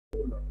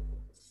Good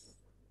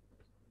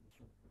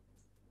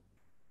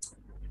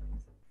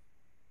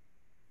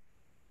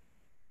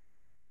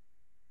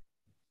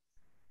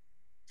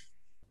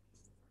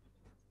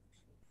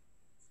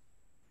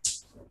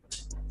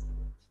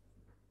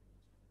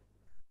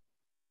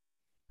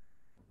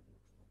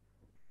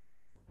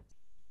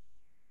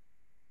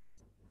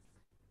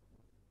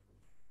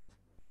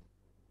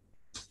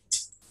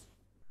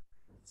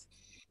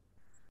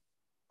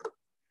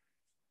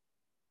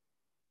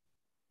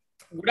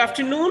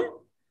afternoon.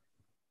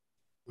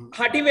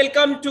 Hearty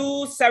welcome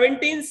to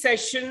 17th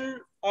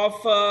session of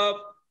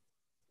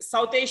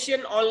South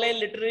Asian Online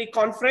Literary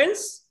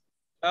Conference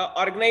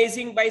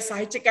organizing by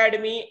Sahitya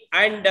Akademi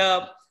and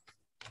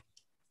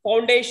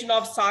Foundation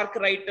of SAARC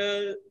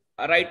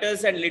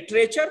Writers and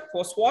Literature,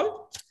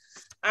 FOSWAL.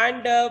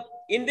 And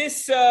in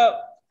this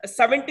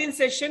 17th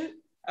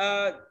session,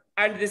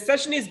 and this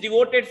session is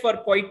devoted for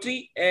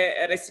poetry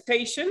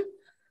recitation.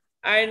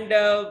 And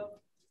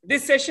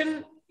this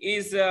session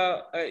is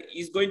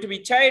going to be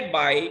chaired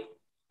by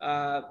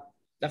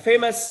the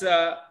famous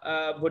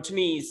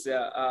Bhutanese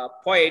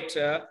poet,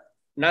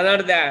 none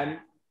other than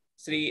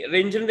Sri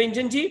Ranjan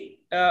Ranjanji.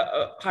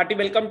 Hearty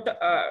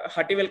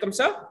welcome,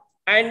 sir.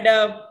 And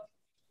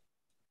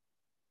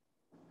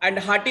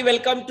hearty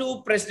welcome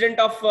to President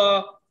of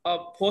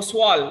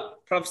FOSWAL,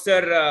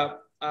 Professor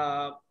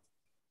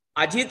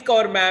Ajit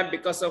Kaur ma'am,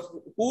 because of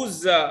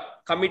whose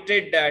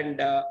committed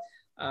and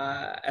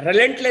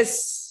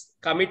relentless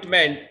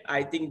commitment,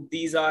 I think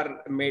these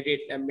are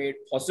made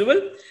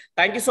possible.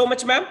 Thank you so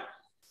much, ma'am.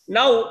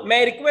 Now,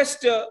 may I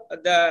request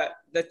the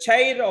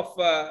chair of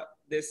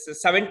this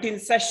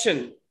 17th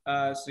session,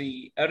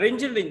 Sri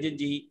Ranjan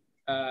Ranjanji,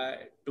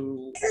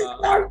 to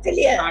start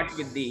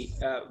with the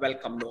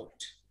welcome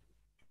note.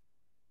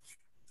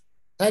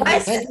 Thank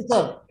you,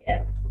 sir.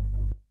 Yeah.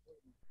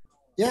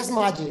 Yes,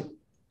 Maji.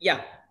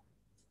 Yeah,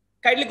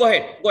 kindly go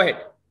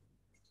ahead.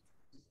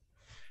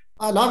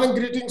 Love and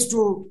greetings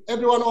to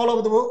everyone all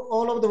over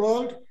the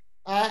world,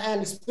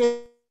 and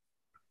especially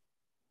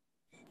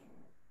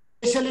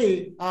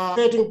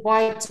creating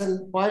poets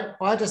and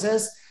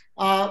poetesses.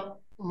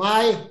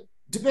 My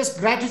deepest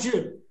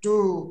gratitude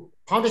to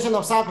Foundation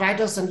of SAARC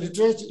Writers and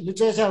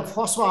Literature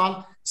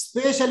FOSWAL,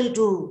 especially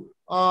to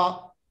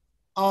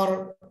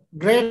our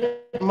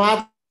great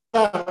mother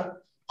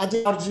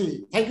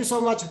Ajit. Thank you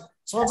so much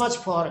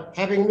for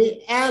having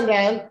me, and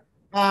then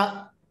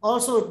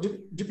also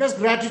deepest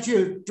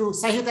gratitude to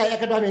Sahitya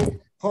Akademi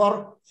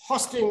for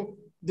hosting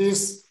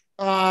this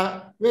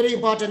very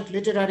important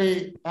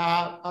literary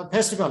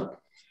festival.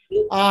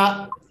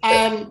 I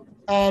am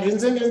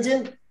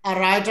Ranjan, a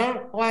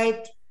writer,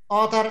 poet,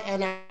 author,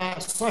 and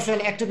a social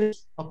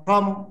activist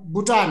from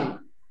Bhutan.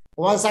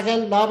 Once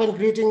again, love and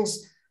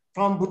greetings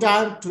from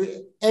Bhutan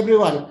to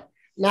everyone.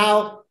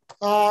 Now,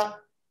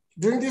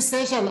 during this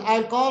session,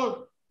 I'll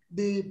call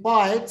the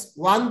poets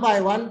one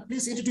by one.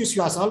 Please introduce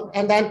yourself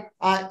and then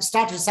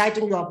start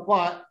reciting your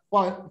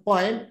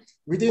poem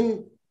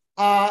within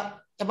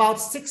about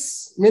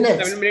 6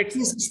 minutes. 7 minutes.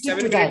 Please stick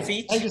to time.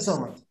 Thank you so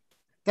much.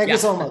 Thank you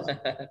so much.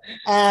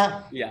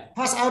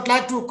 First, I would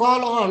like to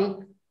call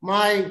on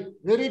my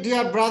very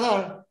dear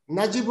brother,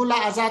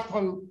 Najibullah Azad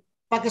from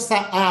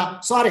Pakistan.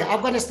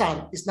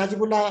 Afghanistan. Is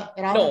Najibullah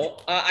around? No,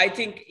 I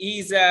think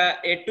he's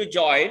yet to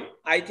join.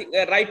 I think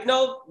right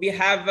now we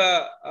have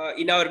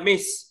in our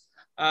midst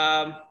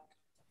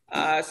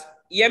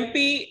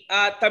MP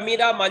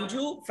Tamira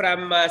Manju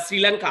from Sri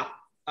Lanka.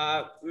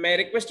 May I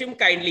request him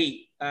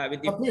kindly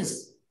with you?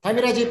 Please,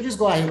 Tamira ji, please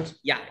go ahead.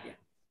 Yeah.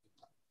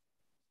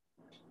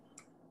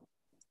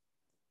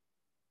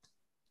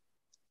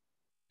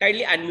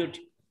 Kindly unmute.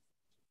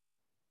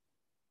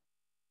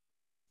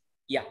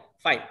 Yeah,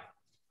 fine.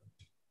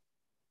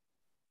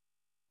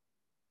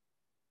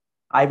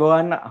 Hi,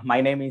 everyone.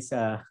 My name is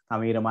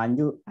Tamira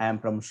Manju. I am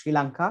from Sri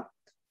Lanka.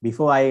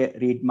 Before I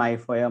read my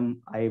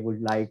poem, I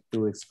would like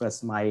to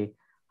express my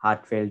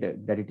heartfelt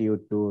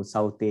gratitude to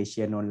South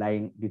Asian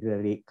Online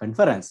Literary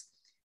Conference.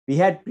 We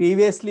had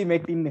previously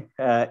met in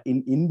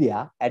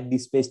India at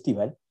this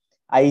festival.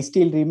 I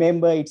still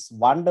remember its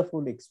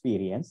wonderful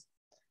experience.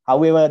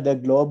 However, the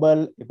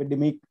global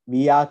epidemic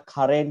we are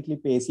currently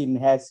facing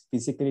has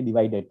physically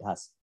divided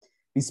us.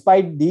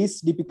 Despite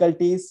these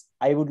difficulties,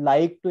 I would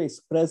like to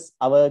express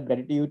our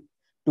gratitude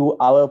to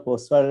our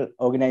FOSWAL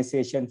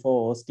organization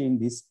for hosting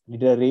this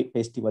literary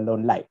festival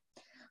online.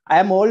 I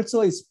am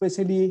also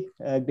especially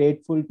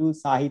grateful to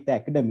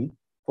Sahitya Akademi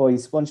for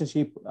its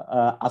sponsorship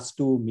us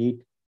to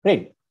meet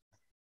friends.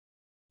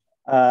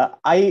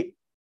 I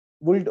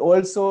would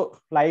also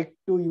like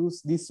to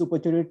use this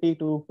opportunity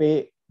to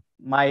pay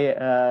my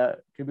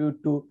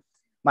tribute to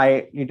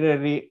my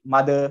literary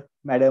mother,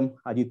 Madam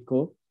Ajit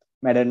Kaur.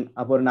 Madam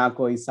Aparna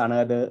Kaur is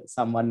another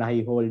someone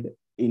I hold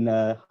in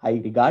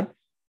high regard.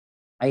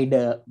 I'd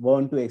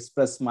want to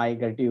express my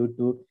gratitude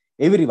to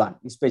everyone,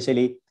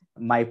 especially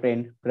my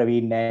friend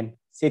Praveen and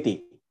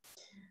Seti.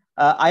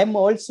 I am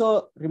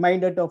also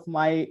reminded of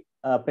my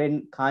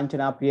friend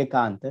Kanchana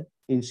Priyakant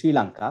in Sri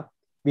Lanka.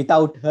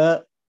 Without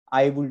her,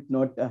 I would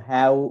not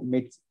have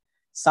met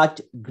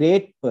such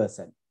great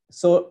person.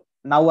 So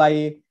now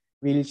I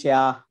will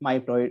share my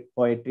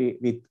poetry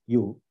with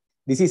you.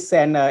 This is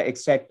an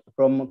extract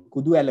from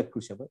Kuduala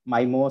Kushaba,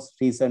 my most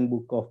recent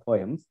book of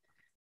poems.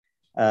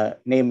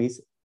 Name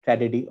is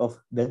Tragedy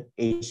of the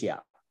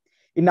Asia.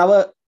 In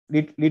our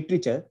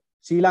literature,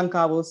 Sri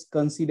Lanka was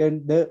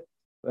considered the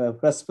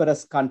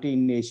prosperous country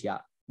in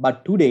Asia.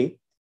 But today,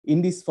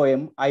 in this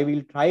poem, I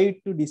will try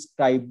to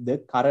describe the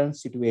current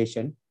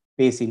situation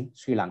facing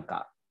Sri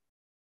Lanka.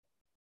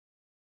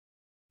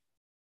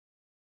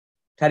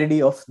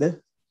 Tragedy of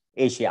the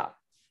Asia.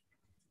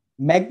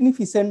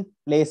 Magnificent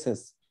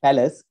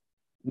palace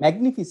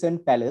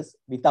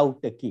without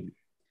a king.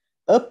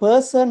 A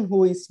person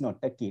who is not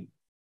a king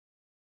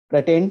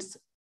pretends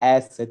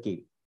as a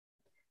king.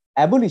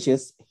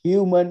 Abolishes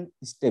human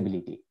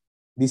stability.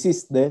 This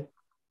is the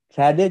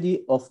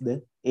tragedy of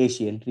the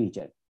Asian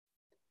region.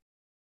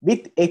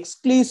 With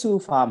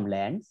exclusive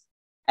farmlands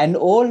and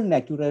all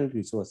natural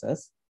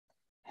resources,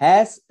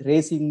 has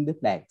raising the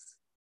flags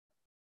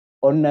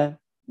on a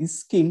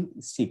skin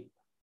ship.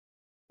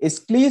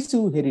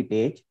 Exclusive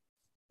heritage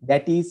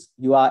that is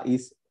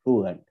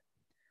ruined.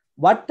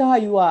 What are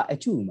your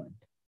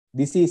achievements?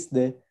 This is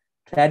the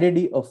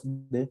tragedy of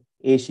the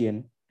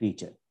Asian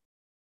region.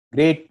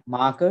 Great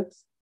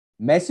markets,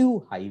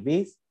 massive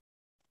highways,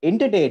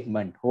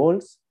 entertainment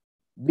halls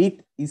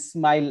with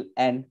smile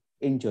and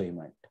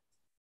enjoyment.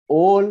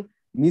 All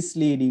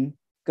misleading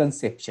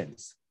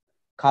conceptions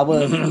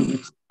covered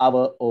with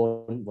our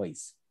own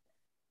voice.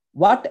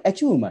 What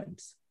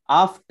achievements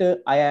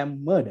after I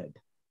am murdered?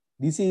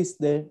 This is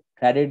the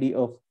tragedy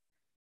of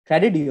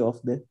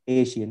the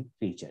Asian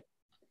region.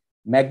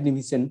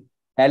 Magnificent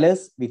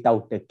palace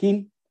without a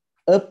king,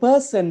 a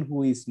person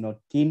who is not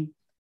king,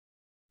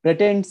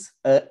 pretends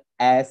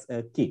as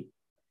a king,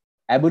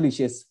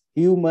 abolishes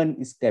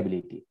human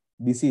stability.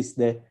 This is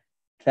the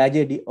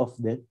tragedy of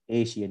the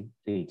Asian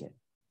region.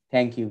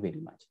 Thank you very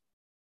much.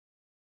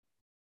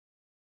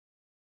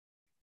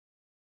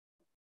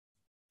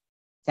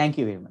 Thank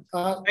you very much.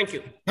 Thank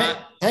you.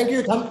 Thank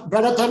you,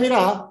 Brother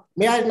Thamira.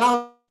 May I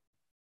now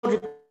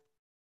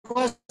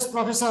request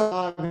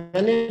Professor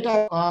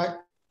Venita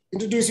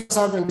introduce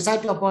yourself and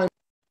recite your poem.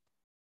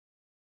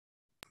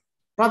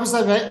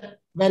 Professor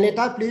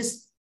Venita,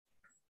 please.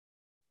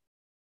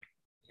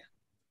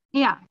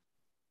 Yeah,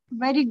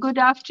 very good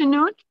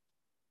afternoon.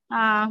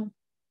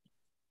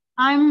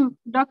 I'm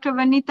Dr.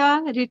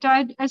 Vanita,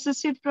 retired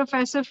associate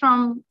professor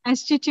from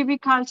SGTB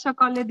Khalsa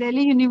College,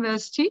 Delhi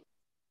University.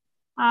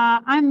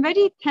 I'm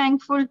very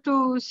thankful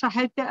to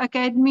Sahitya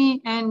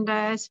Akademi and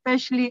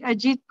especially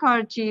Ajit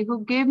Kaurji,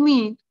 who gave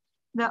me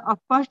the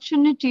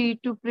opportunity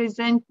to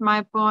present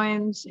my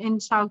poems in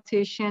South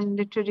Asian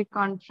Literary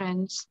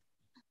Conference.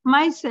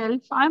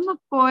 Myself, I'm a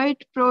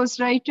poet, prose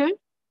writer,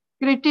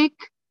 critic,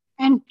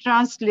 and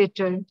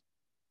translator.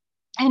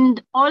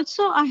 And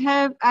also I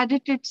have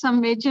edited some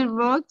major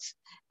works,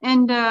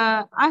 and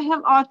I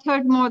have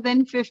authored more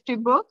than 50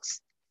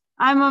 books.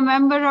 I'm a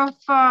member of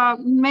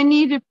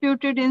many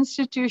reputed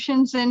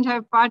institutions and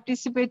have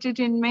participated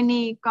in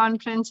many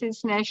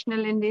conferences,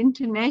 national and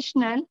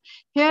international.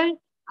 Here,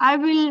 I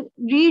will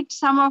read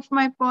some of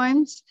my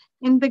poems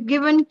in the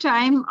given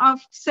time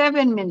of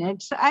 7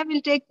 minutes. I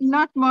will take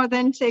not more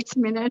than 6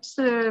 minutes.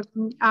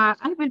 I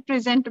will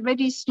present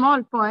very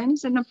small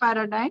poems in a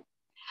paradigm.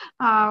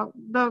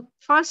 The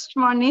first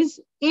one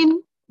is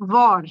In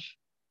War.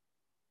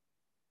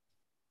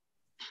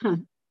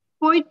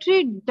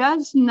 Poetry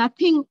does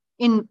nothing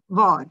in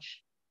war.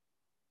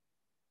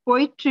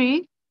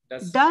 Poetry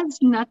does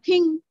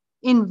nothing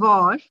in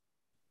war.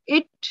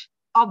 It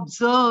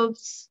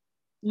observes,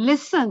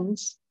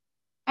 listens,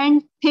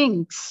 and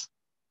thinks.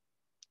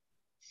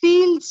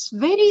 Feels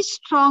very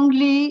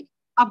strongly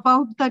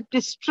about the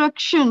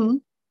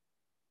destruction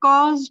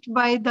caused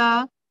by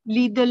the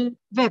lethal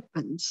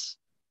weapons.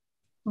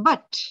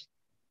 But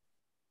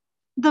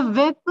the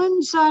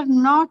weapons are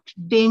not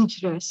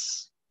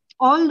dangerous.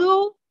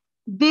 Although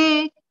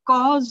they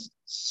cause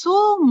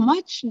so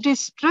much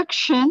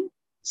destruction,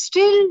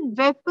 still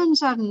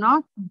weapons are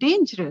not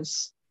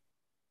dangerous.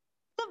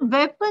 The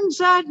weapons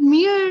are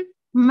mere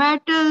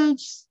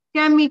metals,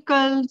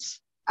 chemicals,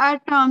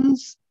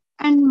 atoms,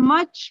 and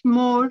much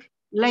more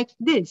like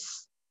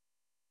this.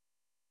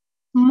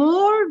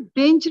 More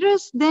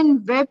dangerous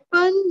than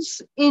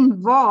weapons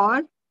in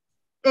war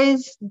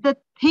is the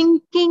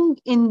thinking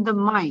in the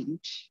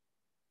mind.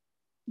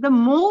 The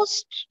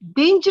most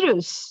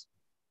dangerous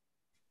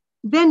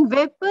than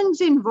weapons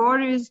in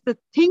war is the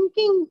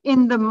thinking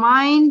in the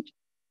mind,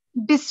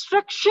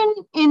 destruction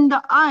in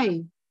the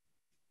eye,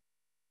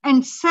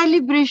 and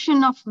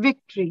celebration of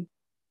victory.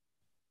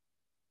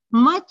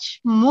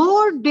 Much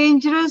more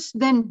dangerous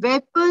than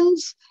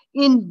weapons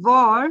in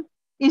war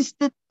is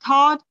the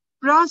thought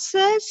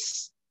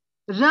process,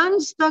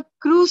 runs the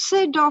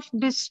crusade of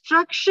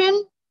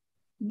destruction,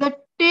 the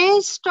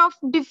taste of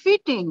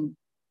defeating.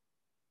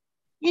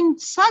 In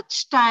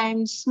such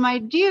times, my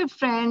dear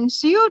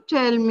friends, you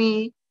tell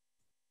me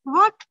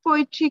what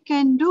poetry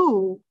can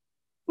do.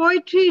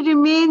 Poetry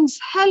remains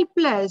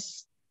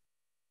helpless,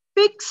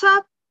 picks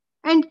up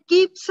and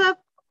keeps up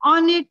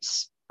on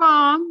its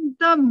palm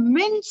the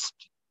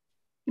minced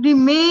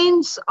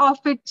remains of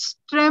its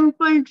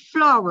trampled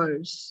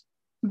flowers.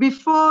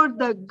 Before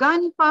the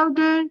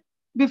gunpowder,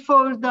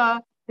 before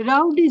the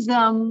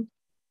rowdyism,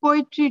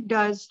 poetry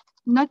does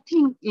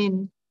nothing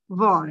in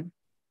war.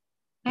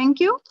 Thank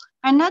you.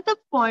 Another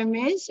poem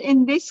is,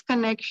 in this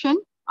connection,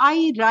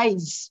 I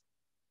Rise.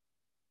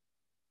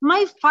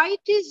 My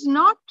fight is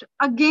not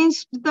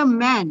against the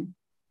man.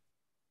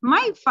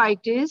 My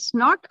fight is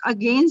not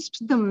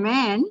against the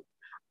man.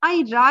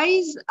 I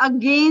rise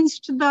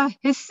against the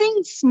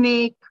hissing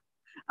snake,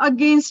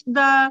 against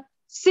the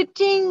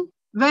sitting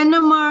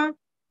venomer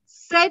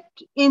set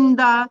in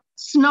the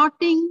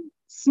snorting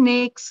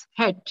snake's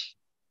head.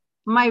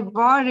 My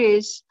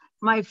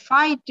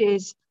fight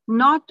is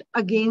not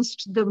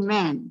against the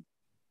man.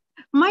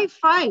 My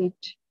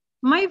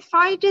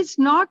fight is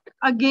not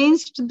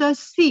against the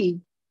sea.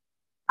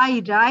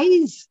 I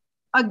rise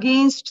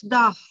against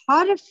the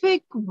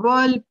horrific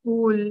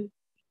whirlpool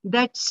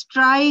that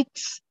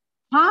strikes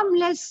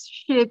harmless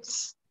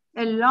ships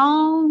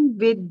along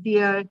with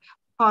their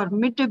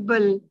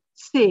formidable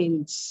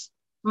sails.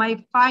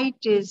 My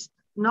fight is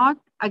not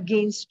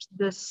against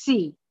the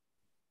sea.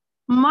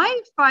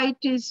 My fight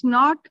is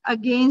not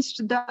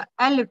against the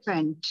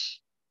elephant.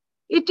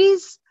 It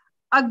is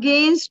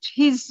against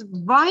his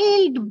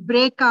wild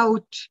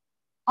breakout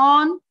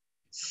on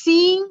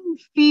seeing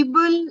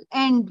feeble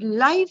and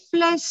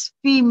lifeless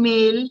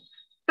female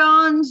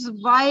turns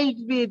wild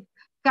with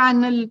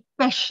carnal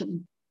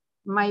passion.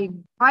 My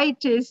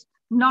fight is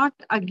not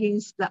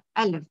against the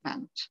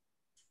elephant.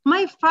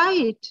 My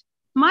fight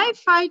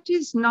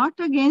is not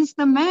against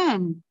the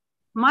man.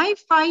 My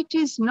fight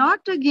is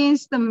not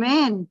against the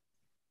man,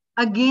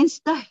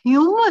 against the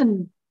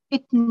human.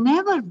 It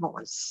never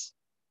was.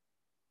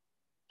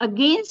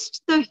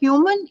 Against the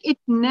human, it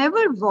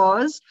never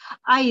was.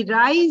 I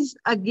rise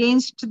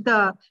against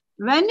the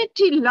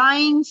vanity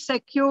lying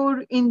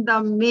secure in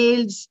the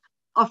male's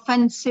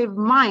offensive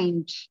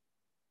mind.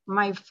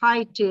 My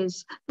fight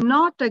is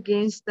not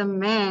against the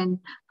man.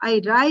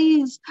 I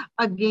rise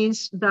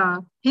against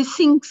the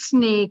hissing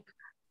snake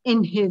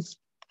in his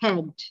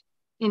head,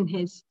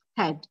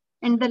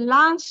 And the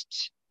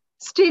last,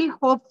 still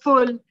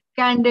hopeful,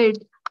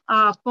 candid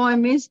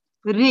poem is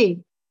Ray.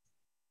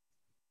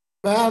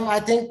 Ma'am, I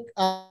think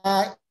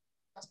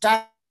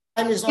time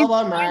is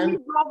over, ma'am. If time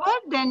is over,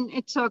 then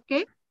it's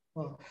okay.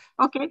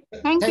 Okay,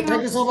 thank you.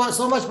 Thank you so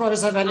much,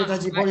 Professor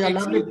Vanitaji, for your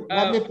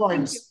lovely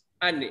points.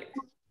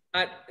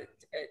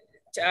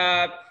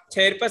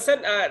 Chairperson,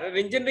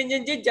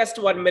 Rinjan ji, just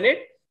 1 minute.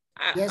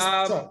 Yes,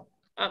 sir.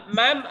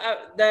 Ma'am,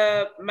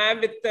 the ma'am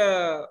with the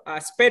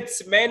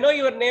spets, may I know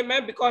your name,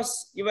 ma'am,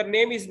 because your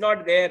name is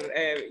not there,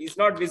 is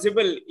not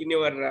visible in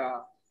your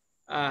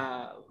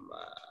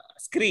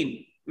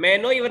screen. May I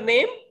know your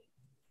name?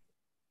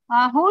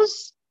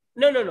 Who's?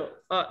 No.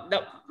 The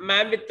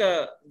ma'am with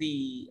the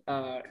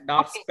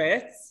dark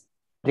spets.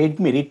 Read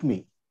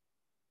me.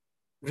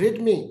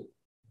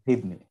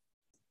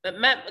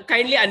 Ma'am,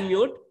 kindly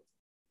unmute.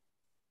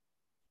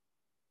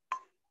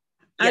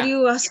 Are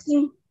you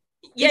asking?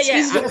 Yeah.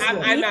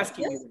 I'm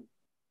asking you.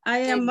 I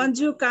am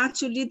Manju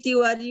Kachuli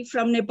Tiwari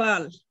from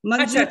Nepal.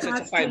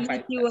 Manju Fine.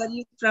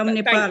 Tiwari from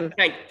Nepal.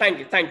 Thank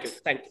you. Thank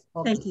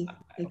you.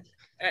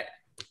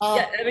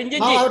 Rinjan,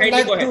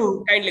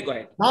 kindly go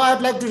ahead. Now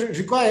I'd like to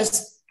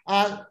request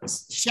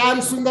Shyam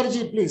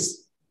Sundarji,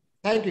 please.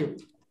 Thank you.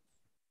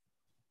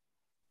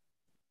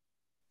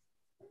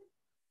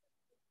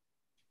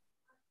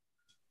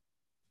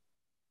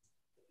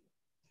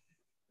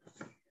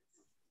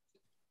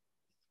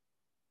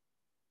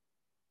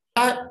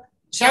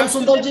 Shyam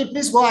Sundarji,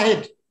 please go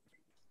ahead.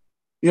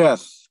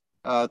 Yes,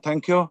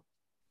 thank you,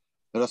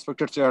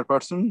 respected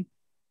chairperson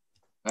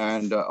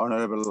and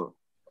Honorable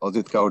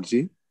Ajit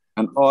Kaurji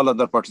and all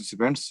other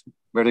participants.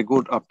 Very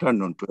good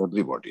afternoon to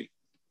everybody.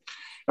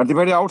 At the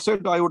very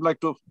outset, I would like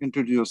to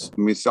introduce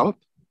myself.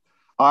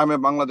 I'm a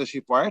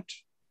Bangladeshi poet.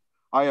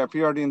 I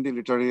appeared in the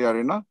literary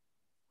arena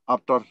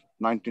after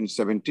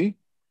 1970,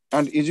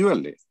 and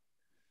usually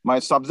my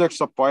subjects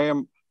of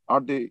poem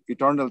are the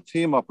eternal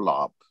theme of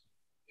love,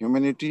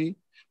 humanity,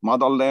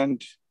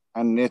 motherland,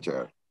 and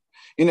nature.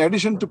 In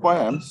addition to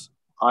poems,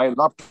 I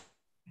love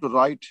to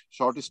write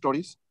short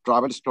stories,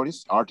 travel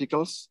stories,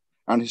 articles,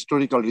 and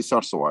historical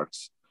research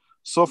works.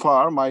 So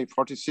far, my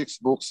 46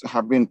 books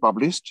have been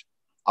published.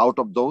 Out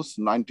of those,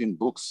 19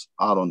 books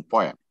are on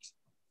poems.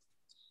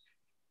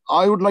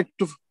 I would like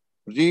to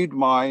read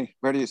my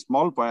very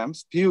small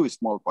poems, few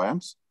small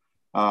poems,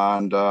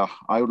 and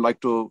I would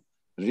like to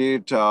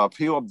read a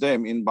few of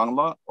them in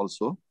Bangla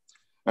also.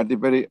 At the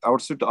very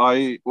outset,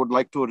 I would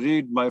like to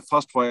read my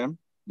first poem.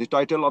 The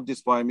title of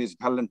this poem is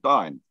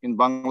Valentine in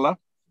Bangla.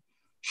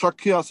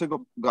 Shakhi ache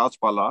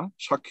gachpala,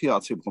 shakhi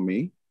ache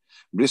bhumi,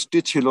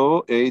 brishti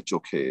chilo ei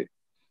chokhe,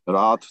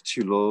 raat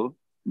chilo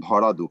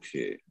bhora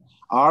dukhe,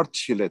 ar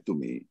chile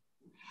tumi.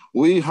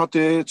 Ui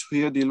hate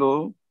chhuye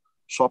dilo,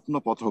 স্বপ্ন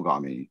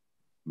পথগামী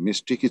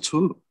মিষ্টি কিছু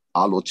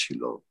আলো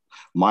ছিল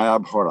মায়া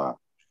ভরা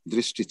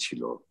দৃষ্টি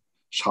ছিল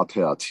সাথে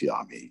আছি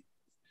আমি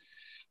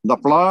The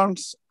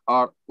plants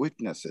are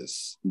witnesses,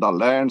 the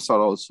lands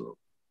are also.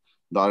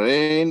 The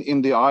rain in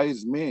the eyes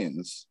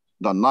means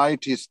the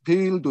night is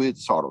filled with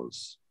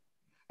sorrows.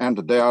 And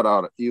there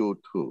are you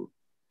too,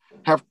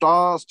 have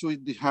tossed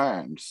with the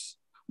hands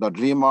the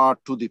dreamer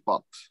to the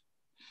path.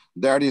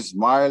 There is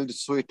mild,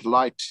 sweet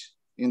light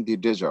in the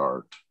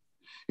desert.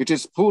 It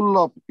is full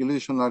of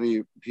illusionary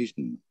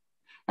vision,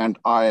 and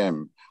I am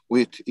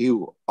with you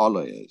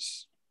always.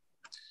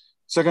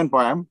 Second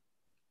poem,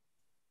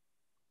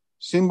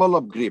 symbol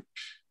of grief.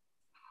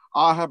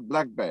 I have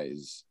black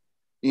bays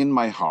in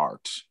my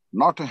heart,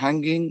 not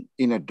hanging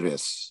in a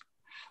dress.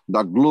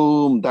 The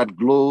gloom that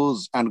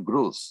glows and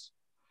grows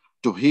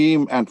to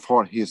him and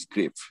for his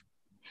grief.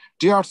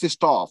 Tears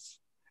stop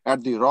at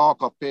the rock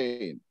of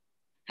pain,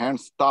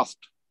 hands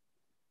touched,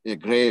 a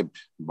grave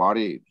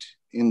buried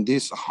in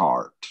this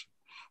heart.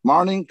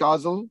 Morning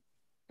kajal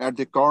at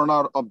the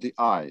corner of the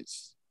eyes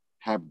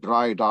have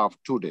dried up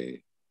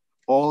today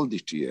all the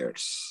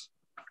tears.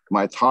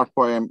 My third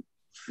poem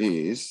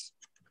is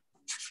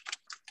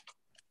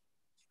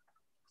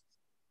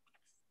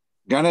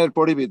Ganer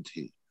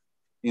Poribiddhi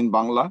in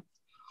Bangla.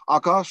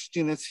 Akash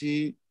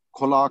chinechi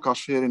khola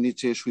akasher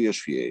niche shuye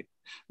shuye,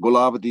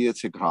 golab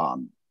diyeche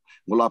ghran,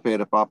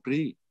 golapper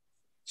papri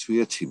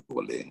chuyechi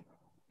bole.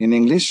 In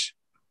English,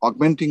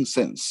 augmenting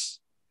sense.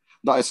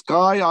 The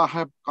sky I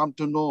have come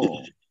to know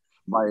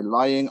by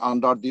lying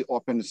under the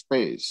open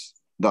space.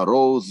 The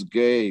rose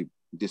gave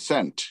the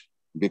scent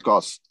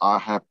because I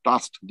have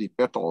touched the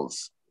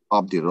petals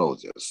of the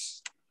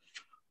roses.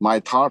 My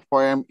third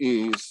poem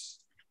is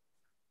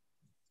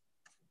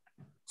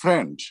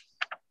Friend.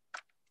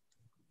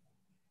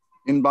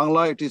 In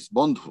Bangla, it is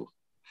Bondhu.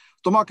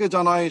 Tomake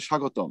janai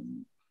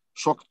shagotam.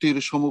 Shoktir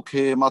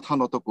shomukhe matha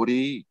noto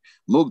kori,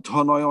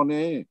 mugdha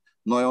noyone,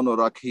 noyono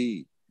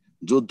rakhi,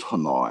 juddha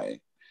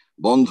noy.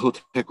 Bondhu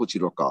theko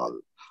chirokal.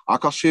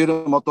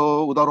 Akasher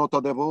moto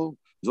udarota debo,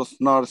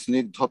 josnar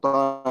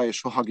snigdhotaye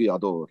sohagi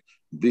ador,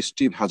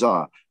 brishti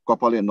bheja,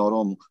 kopale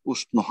norom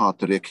ushno hat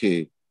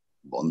rekhe,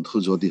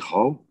 bondhu jodi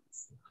hao,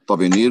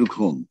 tobe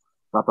nirghum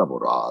katabo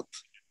raat.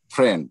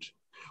 Friend,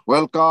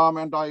 welcome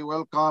and I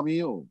welcome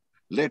you.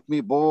 Let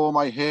me bow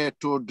my head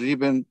to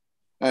divine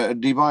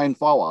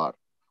power.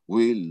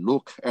 We'll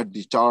look at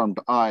the charmed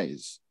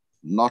eyes,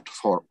 not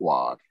for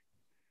war.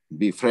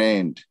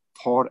 Befriend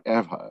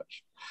forever.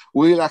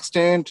 We'll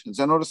extend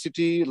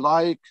generosity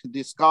like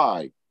the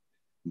sky.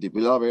 The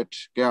beloved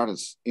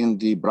cares in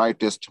the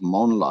brightest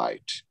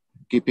moonlight,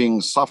 keeping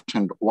soft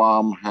and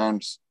warm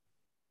hands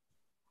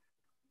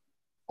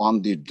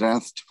on the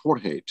drenched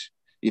forehead.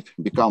 If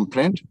become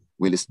friend,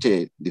 we'll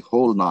stay the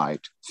whole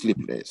night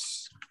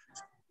sleepless.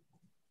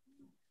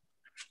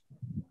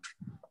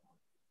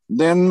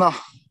 Then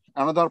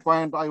another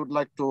point I would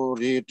like to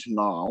read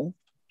now.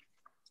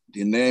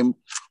 The name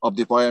of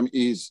the poem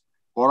is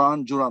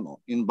Koran Jurano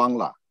in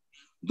Bangla.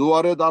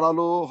 Duare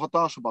daralo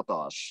hatash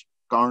batash,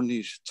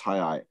 karnish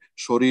chayay,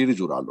 shorir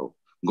juralo,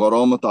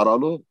 gorom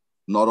taralo,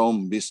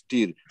 norom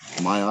bistir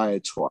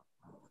mayaye chwa,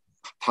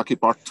 thaki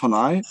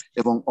parthanaye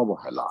ebong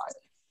obohelay.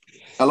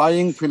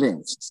 Allying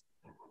feelings.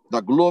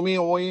 The gloomy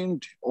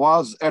wind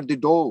was at the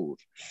door,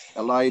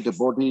 allied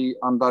body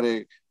under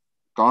a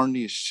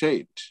garnished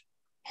shade.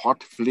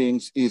 Hot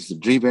feelings is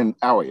driven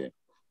away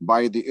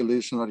by the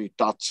illusionary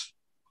touch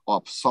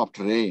of soft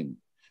rain.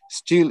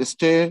 Still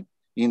stay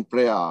in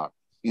prayer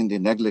in the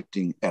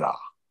neglecting era.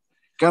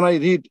 Can I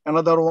read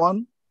another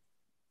one?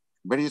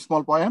 Very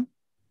small poem.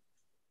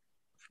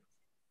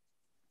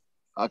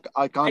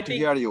 I can't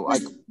hear you.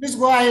 Please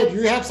go ahead.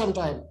 You have some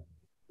time.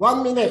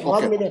 1 minute,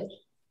 okay. 1 minute.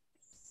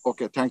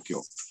 Okay, thank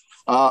you.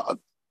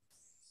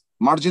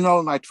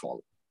 Marginal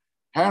nightfall.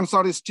 Hands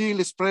are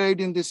still spread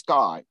in the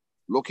sky,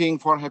 looking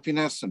for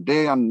happiness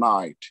day and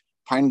night,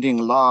 finding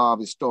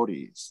love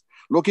stories,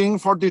 looking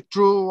for the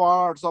true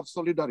words of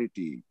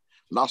solidarity,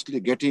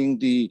 lastly getting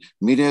the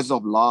mirrors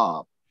of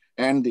love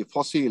and the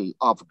fossil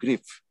of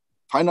grief.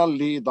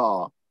 Finally,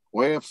 the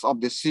waves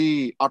of the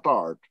sea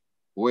uttered,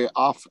 way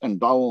up and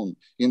down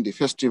in the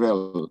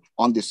festival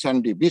on the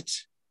sandy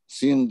beach,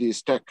 seen the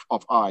stack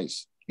of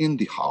ice in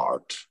the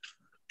heart.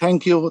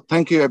 Thank you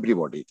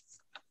everybody.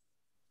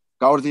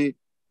 Kaurji,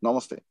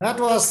 namaste. That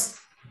was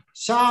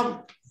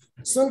Sham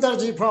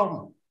Sundarji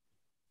from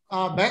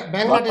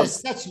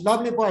Bangladesh. Such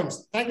lovely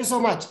poems. Thank you so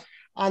much.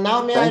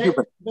 Now may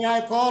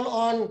I call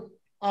on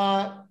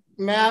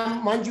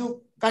Ma'am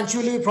Manju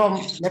Kanchuli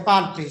from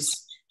Nepal,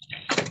 please.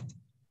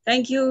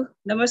 Thank you.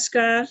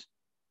 Namaskar.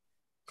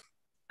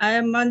 I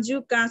am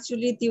Manju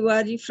Kanchuli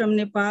Tiwari from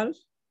Nepal.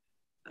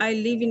 I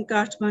live in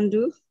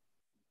Kathmandu.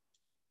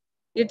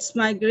 It's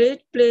my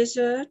great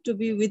pleasure to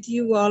be with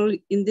you all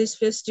in this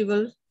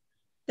festival.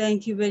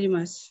 Thank you very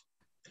much.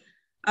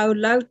 I would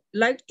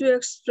like to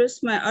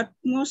express my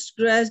utmost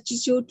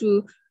gratitude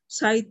to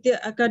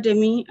Sahitya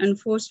Akademi and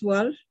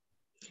FOSWAL.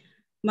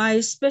 My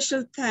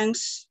special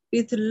thanks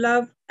with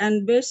love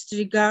and best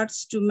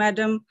regards to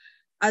Madam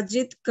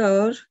Ajit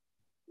Kaur,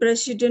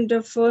 President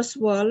of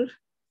FOSWAL,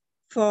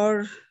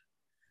 for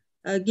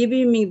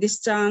giving me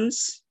this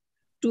chance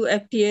to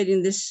appear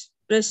in this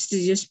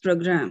prestigious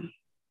program.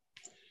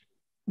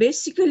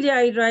 Basically,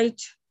 I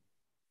write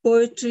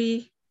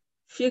poetry,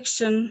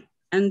 fiction,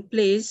 and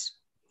plays,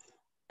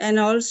 and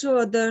also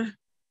other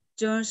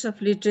genres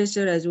of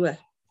literature as well.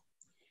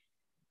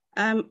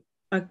 I'm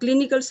a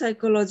clinical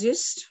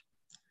psychologist,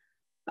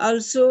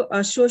 also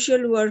a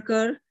social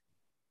worker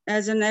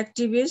as an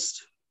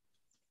activist.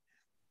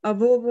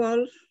 Above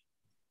all,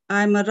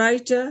 I'm a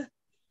writer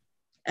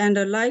and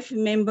a life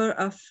member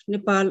of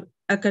Nepal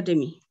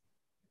Akademi.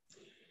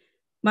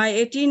 My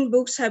 18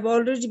 books have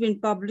already been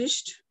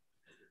published.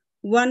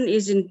 One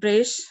is in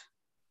press.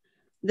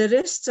 The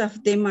rest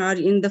of them are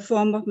in the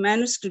form of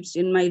manuscripts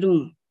in my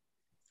room.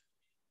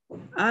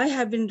 I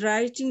have been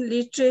writing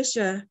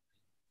literature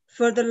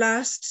for the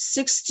last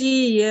 60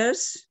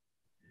 years.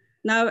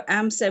 Now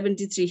I'm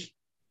 73.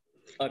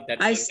 Oh,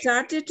 I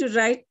started to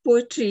write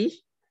poetry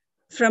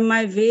from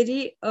my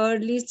very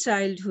early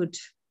childhood.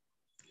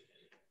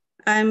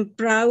 I'm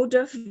proud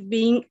of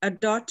being a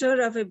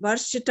daughter of a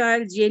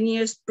versatile,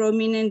 genius,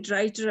 prominent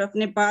writer of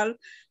Nepal,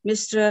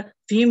 Mr.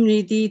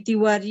 Bhimnidhi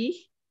Tiwari.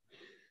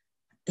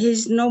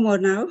 He's no more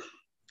now.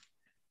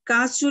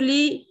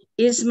 Kachuli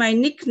is my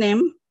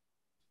nickname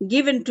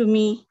given to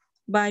me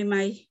by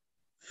my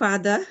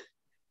father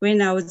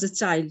when I was a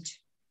child.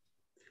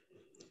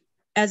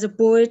 As a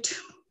poet,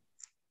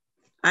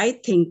 I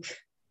think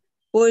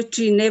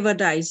poetry never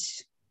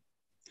dies.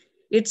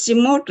 It's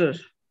immortal,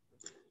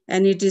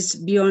 and it is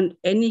beyond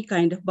any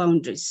kind of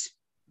boundaries.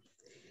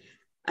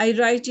 I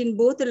write in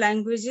both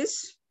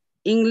languages,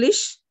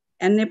 English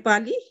and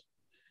Nepali.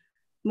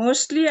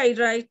 Mostly I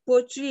write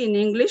poetry in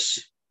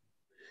English.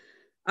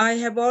 I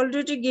have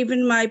already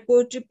given my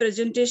poetry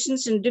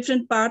presentations in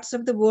different parts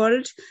of the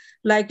world,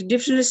 like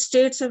different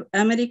states of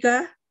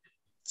America,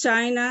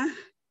 China,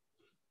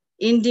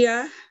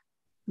 India,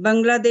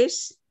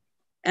 Bangladesh,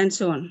 and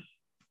so on.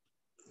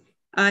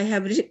 I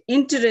have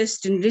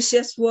interest in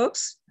research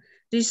works,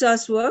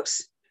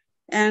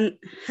 and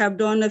have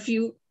done a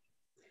few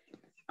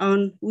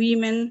on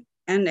women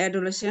and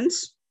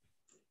adolescents.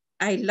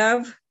 I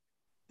love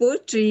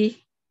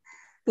poetry.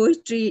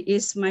 Poetry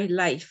is my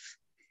life.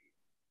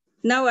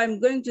 Now I'm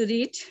going to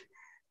read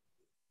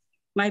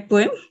my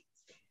poem.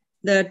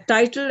 The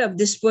title of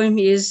this poem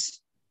is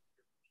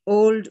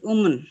Old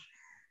Woman.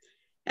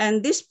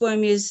 And this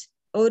poem is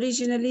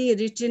originally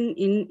written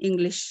in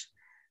English.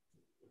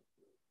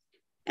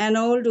 An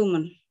old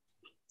woman.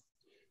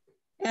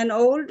 An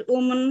old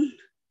woman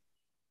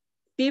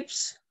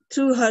peeps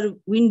through her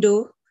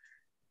window.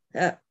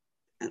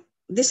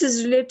 This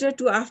is related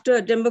to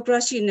after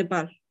democracy in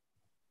Nepal.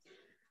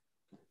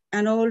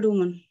 An old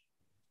woman.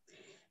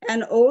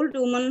 An old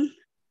woman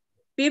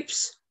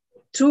peeps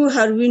through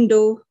her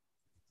window,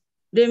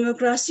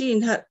 democracy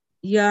in her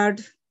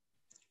yard,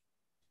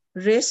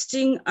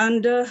 resting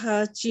under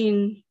her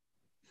chin,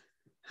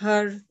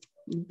 her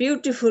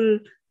beautiful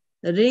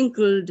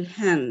wrinkled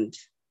hand.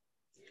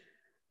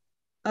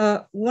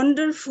 A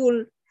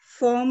wonderful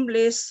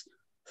formless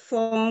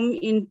form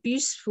in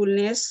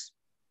peacefulness,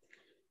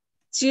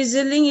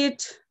 chiseling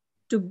it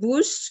to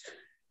boost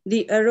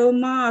the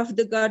aroma of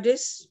the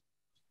goddess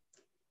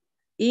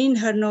in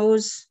her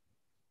nose,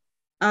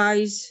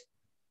 eyes,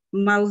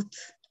 mouth,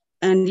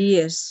 and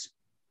ears.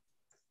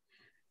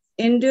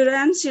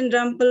 Endurance in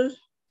rumple,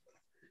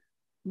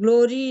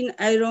 glory in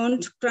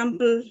ironed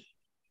crumple,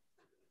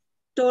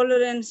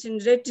 tolerance in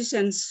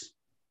reticence,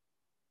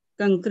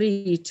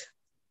 concrete.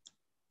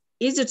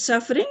 Is it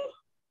suffering?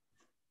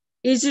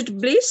 Is it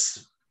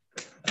bliss?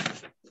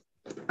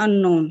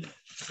 Unknown.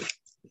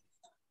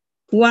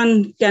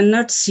 One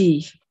cannot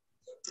see.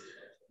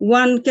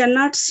 One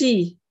cannot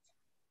see.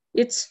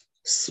 It's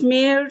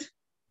smeared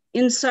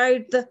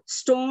inside the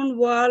stone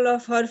wall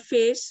of her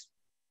face.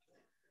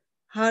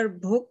 Her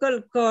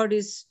vocal cord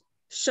is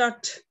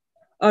shut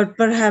or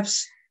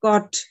perhaps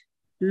caught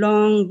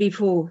long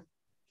before.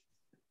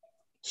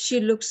 She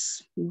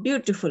looks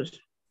beautiful.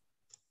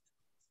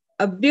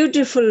 A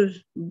beautiful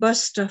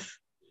bust of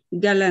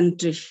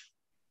gallantry.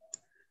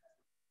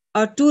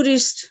 A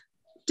tourist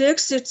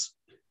takes its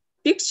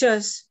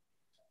pictures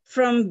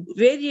from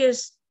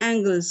various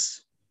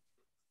angles,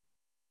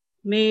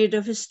 made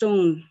of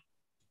stone,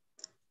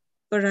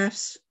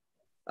 perhaps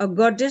a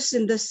goddess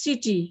in the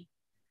city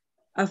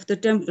of the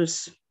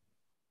temples,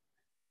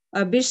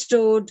 a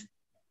bestowed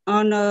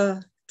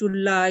honor to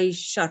lie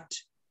shut.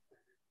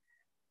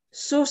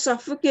 So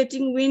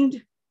suffocating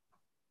wind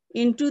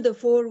into the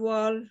four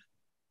wall.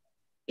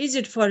 Is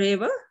it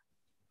forever?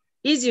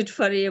 Is it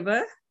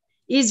forever?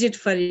 Is it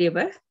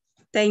forever?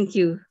 Thank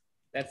you.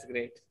 That's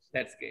great.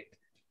 That's great.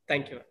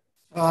 Thank you.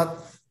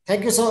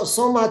 Thank you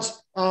so much,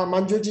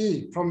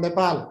 Manjuji from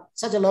Nepal.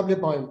 Such a lovely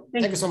poem.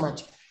 Thank you so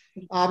much.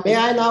 May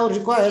I now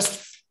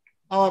request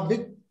our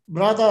big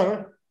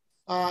brother,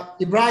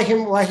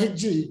 Ibrahim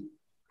Wahidji,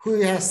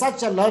 who has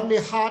such a lovely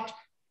heart,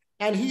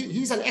 and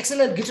he's an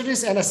excellent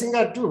guitarist and a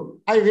singer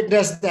too. I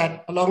witnessed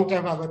that a long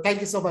time ago. Thank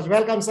you so much.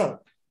 Welcome, sir.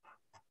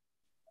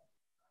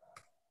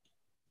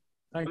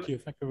 Thank you.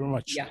 Thank you very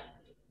much. Yeah.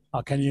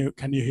 Can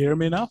you hear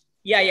me now?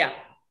 Yeah.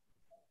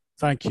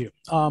 Thank you.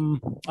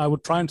 I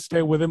would try and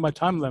stay within my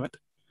time limit.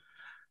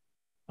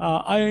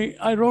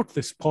 I wrote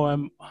this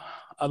poem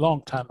a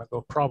long time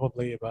ago,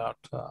 probably about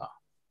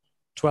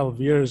 12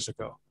 years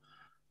ago.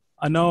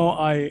 I know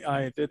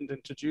I didn't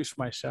introduce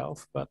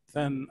myself, but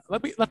then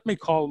let me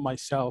call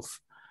myself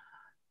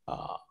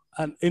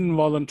an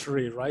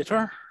involuntary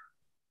writer,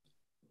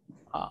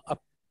 a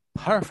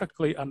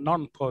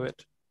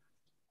non-poet.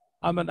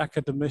 I'm an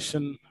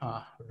academician,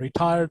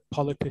 retired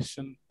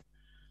politician,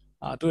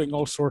 doing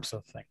all sorts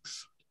of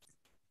things.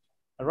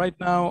 Right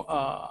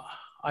now,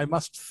 I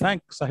must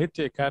thank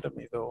Sahitya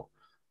Akademi, though,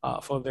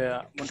 for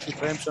their Munshi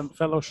Premchand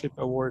Fellowship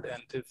Award in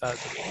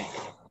 2008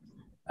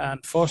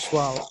 and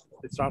FOSWAL,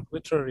 the SAARC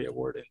Literary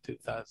Award in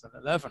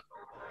 2011.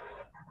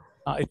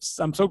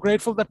 I'm so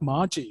grateful that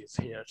Margie is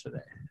here today.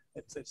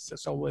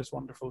 It's always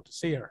wonderful to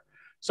see her.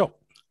 So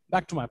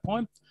back to my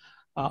point.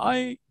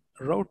 I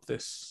wrote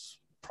this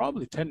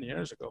probably 10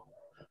 years ago.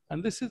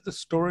 And this is the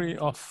story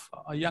of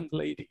a young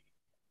lady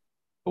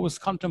who was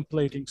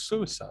contemplating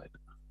suicide.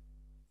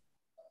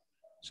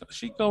 So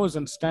she goes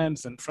and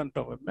stands in front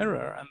of a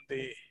mirror,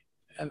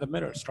 and the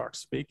mirror starts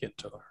speaking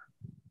to her.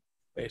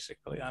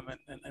 Basically, I mean,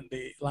 in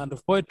the land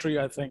of poetry,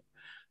 I think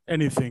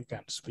anything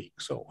can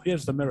speak. So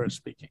here's the mirror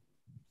speaking.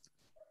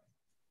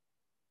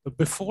 But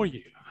before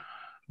you,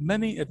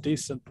 many a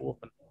decent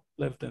woman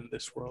lived in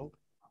this world.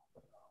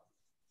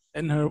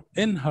 In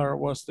her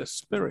was the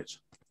spirit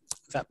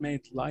that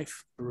made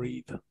life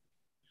breathe.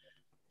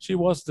 She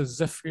was the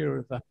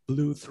zephyr that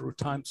blew through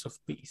times of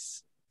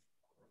peace.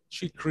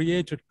 She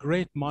created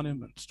great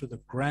monuments to the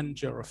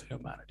grandeur of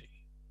humanity.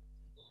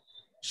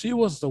 She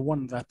was the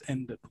one that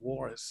ended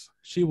wars.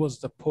 She was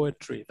the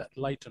poetry that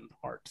lightened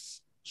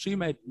hearts. She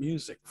made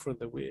music for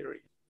the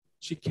weary.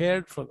 She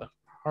cared for the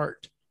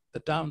hurt, the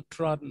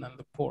downtrodden and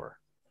the poor.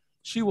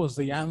 She was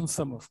the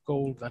anthem of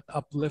gold that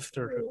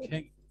uplifted her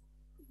king.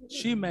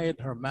 She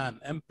made her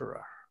man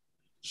emperor.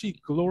 She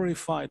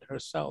glorified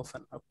herself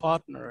and her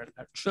partner and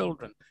her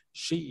children.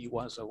 She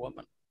was a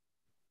woman.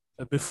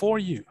 But before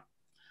you,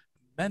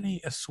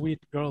 many a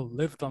sweet girl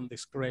lived on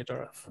this great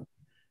earth.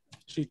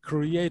 She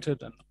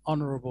created an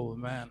honorable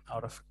man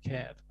out of a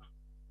cad.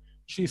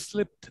 She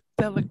slipped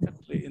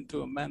delicately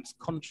into a man's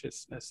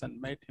consciousness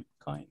and made him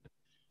kind.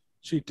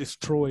 She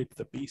destroyed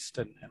the beast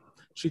in him.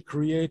 She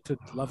created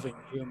loving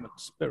human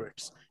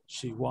spirits.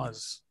 She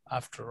was,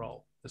 after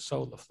all, the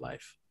soul of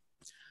life.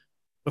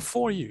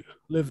 Before you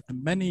lived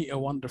many a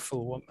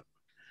wonderful woman.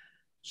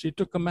 She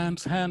took a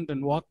man's hand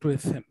and walked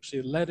with him.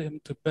 She led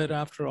him to bed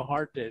after a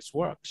hard day's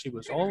work. She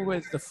was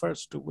always the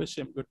first to wish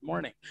him good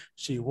morning.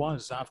 She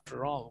was,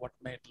 after all, what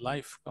made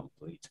life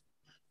complete.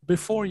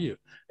 Before you,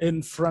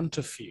 in front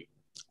of you,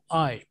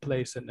 I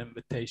place an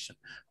invitation.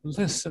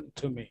 Listen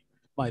to me,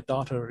 my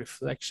daughter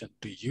reflection.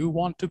 Do you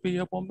want to be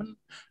a woman?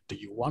 Do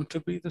you want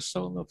to be the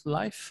soul of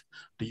life?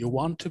 Do you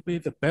want to be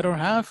the better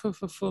half of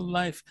a full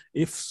life?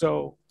 If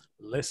so,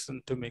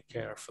 listen to me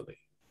carefully.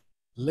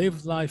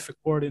 Live life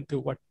according to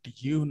what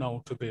you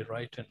know to be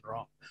right and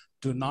wrong.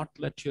 Do not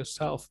let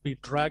yourself be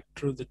dragged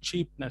through the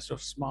cheapness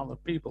of smaller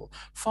people.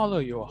 Follow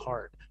your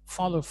heart,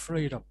 follow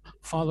freedom,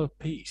 follow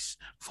peace,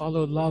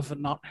 follow love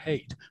and not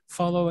hate,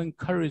 follow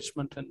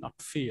encouragement and not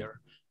fear,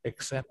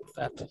 except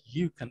that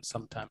you can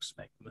sometimes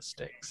make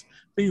mistakes.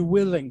 Be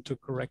willing to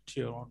correct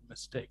your own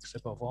mistakes.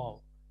 Above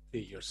all,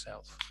 be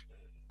yourself.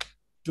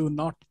 Do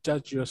not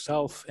judge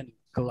yourself in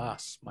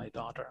glass, my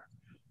daughter.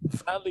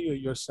 Value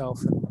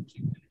yourself in what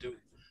you can do.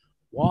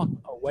 Walk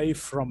away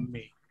from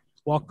me.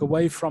 Walk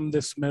away from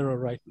this mirror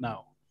right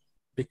now,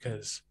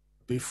 because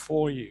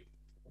before you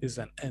is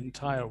an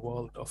entire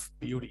world of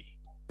beauty,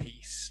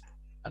 peace,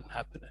 and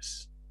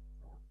happiness.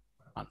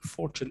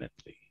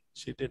 Unfortunately,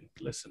 she didn't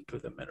listen to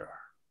the mirror.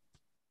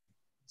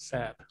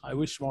 Sad. I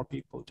wish more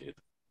people did.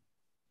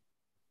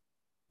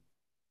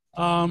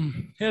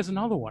 Here's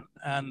another one.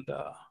 And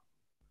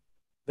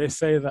they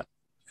say that,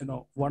 you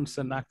know, once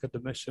an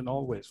academician,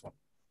 always one.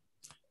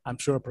 I'm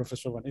sure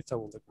Professor Vanita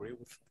will agree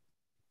with me.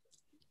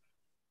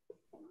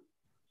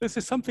 This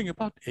is something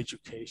about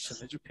education.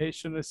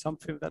 Education is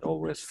something that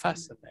always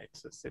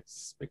fascinates us.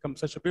 It's become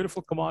such a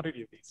beautiful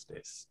commodity these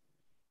days.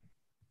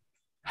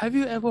 Have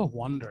you ever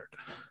wondered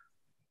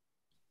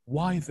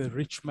why the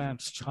rich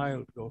man's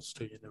child goes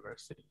to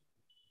university?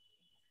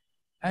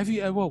 Have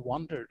you ever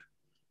wondered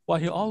why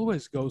he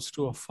always goes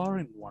to a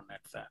foreign one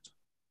at that?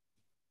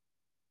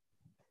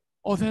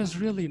 Or there's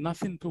really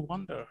nothing to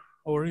wonder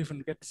or even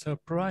get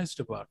surprised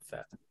about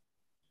that.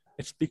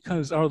 It's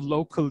because our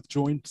local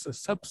joints are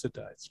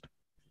subsidized.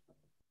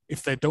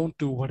 If they don't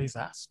do what is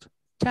asked,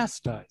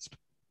 chastised.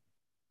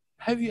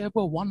 Have you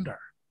ever wondered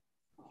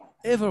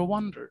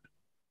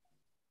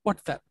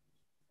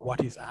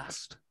what is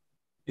asked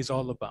is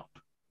all about?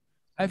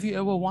 Have you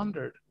ever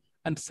wondered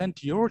and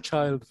sent your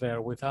child there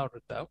without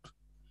a doubt?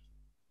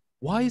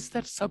 Why is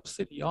that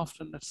subsidy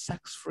often a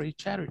sex-free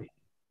charity?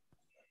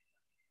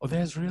 Or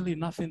there's really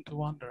nothing to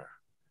wonder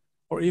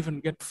or even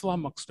get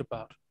flummoxed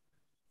about,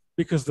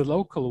 because the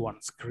local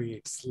ones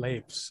create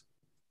slaves,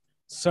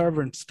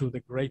 servants to the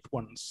great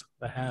ones,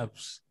 the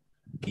haves,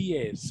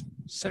 PAs,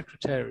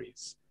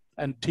 secretaries,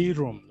 and tea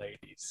room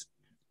ladies,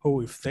 who,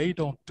 if they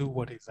don't do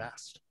what is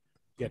asked,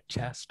 get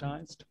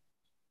chastised.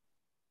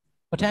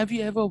 But have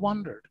you ever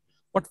wondered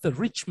what the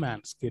rich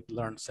man's kid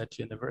learns at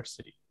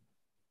university?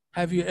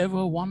 Have you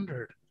ever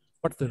wondered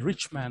what the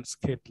rich man's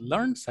kid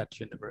learns at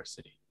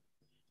university?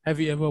 Have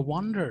you ever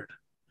wondered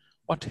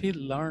what he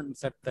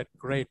learns at that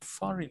great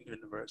foreign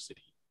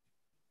university?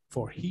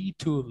 For he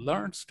too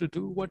learns to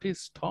do what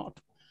is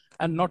taught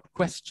and not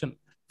question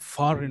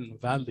foreign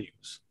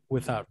values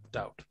without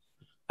doubt.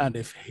 And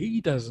if he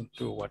doesn't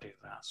do what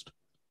is asked,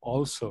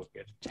 also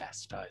get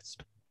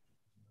chastised.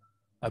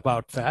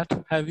 About that,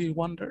 have you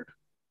wondered?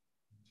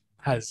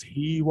 Has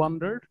he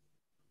wondered?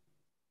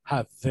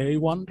 Have they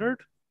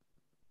wondered?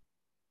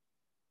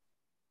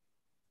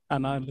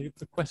 And I leave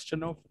the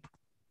question open.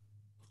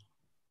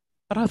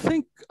 But I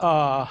think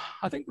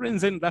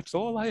Rinzin, that's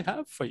all I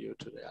have for you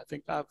today. I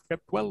think I've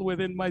kept well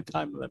within my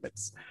time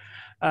limits.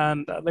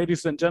 And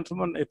ladies and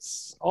gentlemen,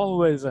 it's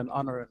always an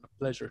honor and a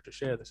pleasure to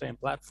share the same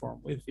platform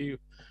with you.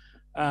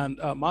 And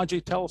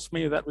Maji tells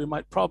me that we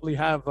might probably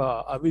have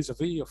a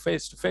vis-a-vis or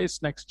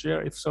face-to-face next year.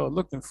 If so,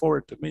 looking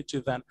forward to meet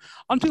you then.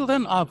 Until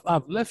then,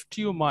 I've left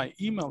you my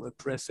email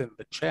address in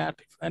the chat.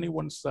 If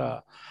anyone's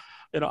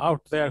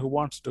out there who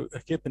wants to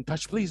keep in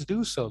touch, please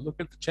do so. Look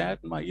at the chat,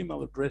 and my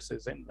email address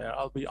is in there.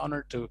 I'll be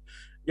honored to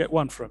get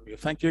one from you.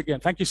 Thank you again.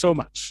 Thank you so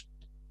much.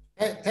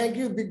 Thank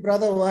you, big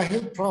brother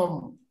Wahid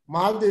from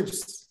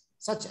Maldives.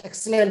 Such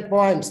excellent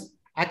points.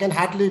 I can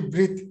hardly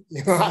breathe.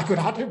 I could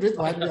hardly breathe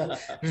while we are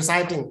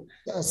reciting.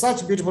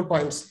 Such beautiful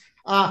points.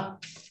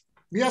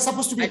 We are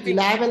supposed to be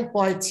 11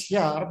 points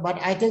here, but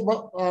I think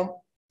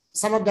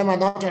some of them are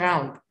not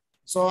around.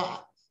 So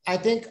I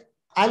think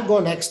I'll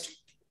go next.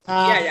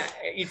 Yeah,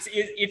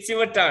 it's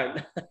your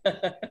turn.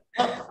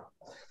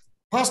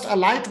 First, a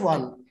light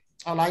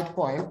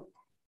point.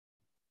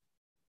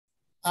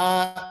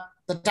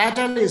 The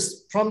title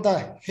is From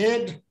the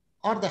Head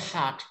or the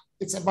Heart.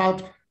 It's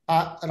about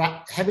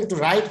having to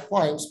write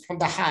poems from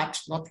the heart,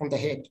 not from the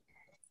head.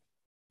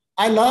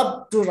 I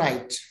love to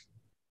write,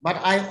 but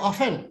I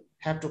often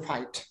have to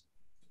fight.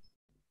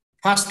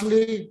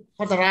 Firstly,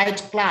 for the right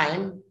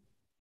climb,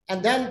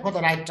 and then for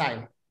the right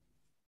time.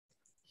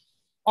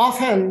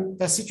 Often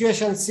the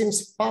situation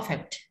seems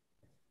perfect,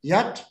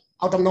 yet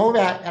out of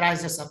nowhere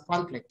arises a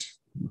conflict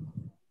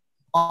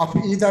of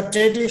either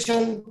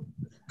tradition,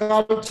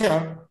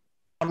 culture,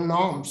 or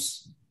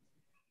norms,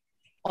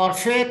 or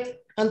faith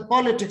and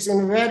politics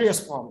in various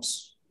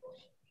forms.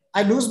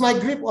 I lose my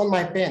grip on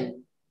my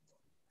pen,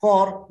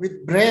 for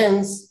with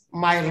brains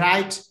my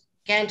right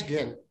can't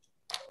gain.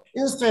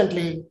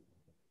 Instantly,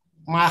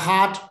 my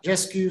heart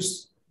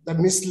rescues the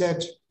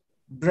misled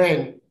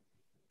brain,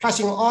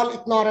 flushing all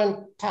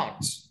ignorant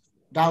thoughts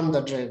down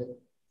the drain.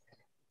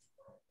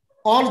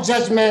 All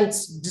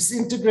judgments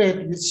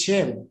disintegrate with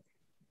shame.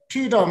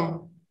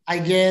 Freedom I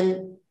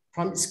gain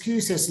from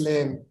excuses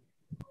lame.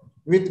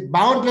 With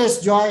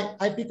boundless joy,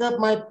 I pick up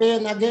my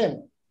pen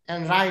again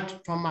and write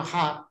from my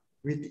heart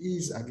with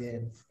ease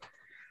again.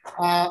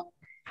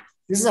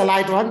 This is a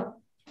light one.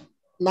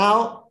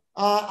 Now,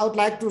 I would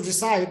like to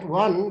recite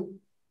one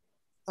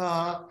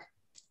on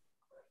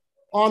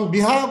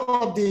behalf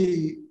of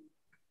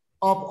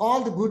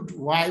all the good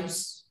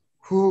wives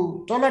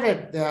who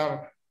tolerate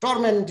their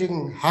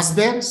tormenting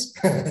husbands.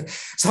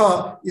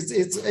 So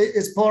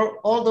it's for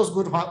all those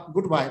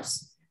good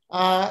wives.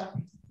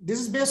 This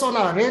is based on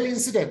a real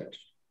incident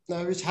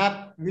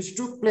which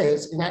took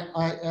place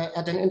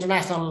at an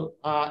international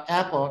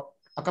airport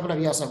a couple of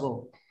years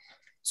ago.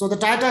 So the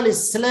title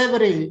is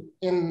Slavery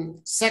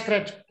in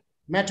Sacred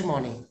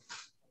Matrimony.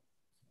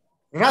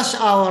 Rush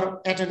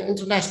hour at an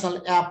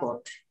international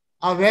airport.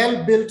 A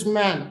well-built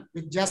man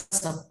with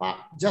just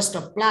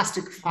a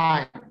plastic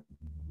file.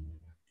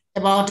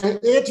 About an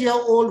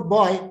 8-year-old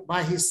boy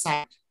by his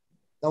side.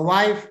 The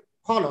wife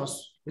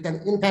follows with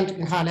an infant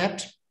in her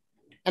left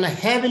and a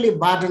heavily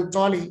burdened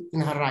trolley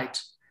in her right.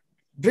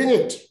 Bring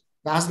it,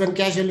 the husband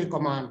casually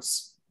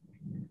commands.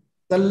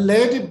 The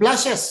lady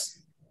blushes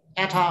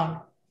at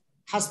her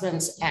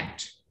husband's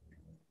act,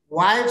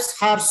 wipes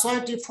her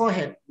sweaty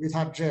forehead with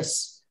her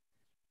dress,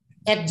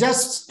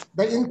 adjusts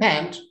the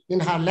infant in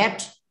her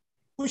left,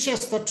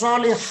 pushes the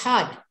trolley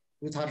hard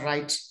with her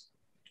right,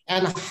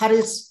 and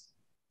hurries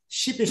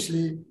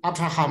sheepishly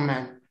after her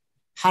man.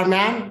 Her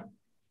man,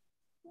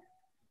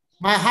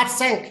 my heart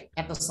sank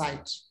at the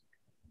sight.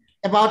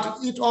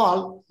 About it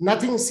all,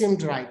 nothing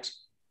seemed right.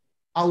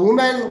 A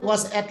woman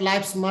was at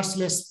life's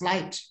merciless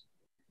plight.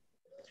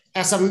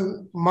 As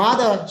a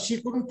mother,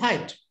 she couldn't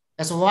fight.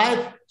 As a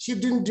wife, she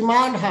didn't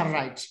demand her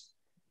right.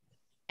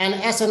 And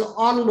as an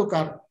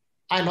onlooker,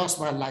 I lost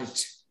my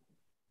light.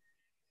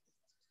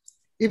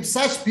 If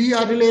such be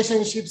a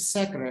relationship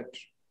sacred,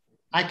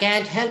 I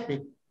can't help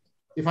it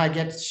if I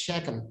get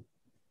shaken.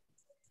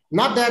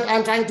 Not that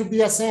I'm trying to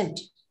be a saint,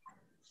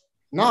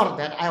 nor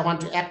that I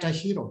want to act a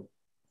hero.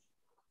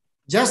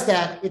 Just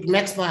that it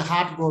makes my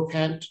heart go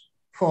faint,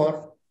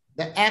 for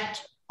the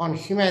act on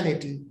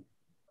humanity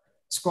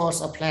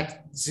scores a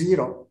flat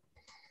 0.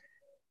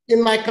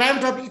 In my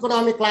cramped up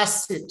economic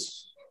class seat,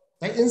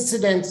 the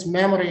incident's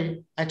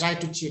memory I try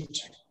to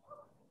cheat.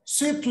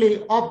 swiftly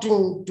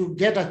opting to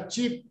get a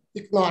cheap,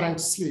 ignorant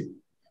sleep,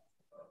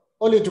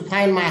 only to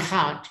find my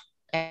heart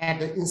at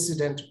the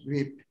incident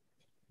weep.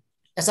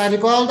 As I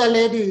recall the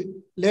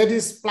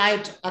lady's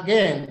plight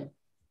again,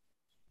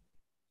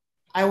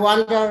 I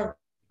wonder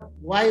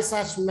why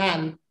such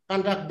men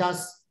conduct us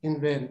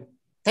in vain.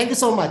 Thank you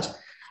so much.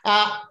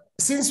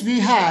 Since we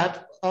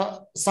have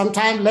some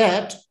time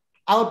left,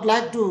 I would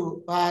like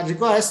to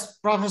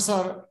request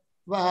Professor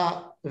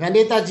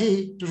Vanita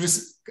ji to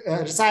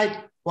recite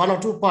 1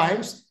 or 2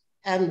 poems.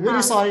 And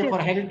very sorry for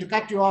having to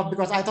cut you off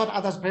because I thought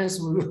other friends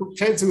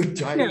would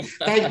join.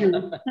 Thank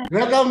you.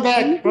 Welcome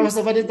back,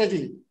 Professor Vanita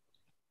ji.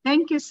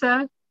 Thank you,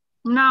 sir.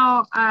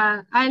 Now,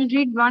 I'll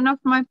read one of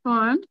my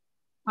poems.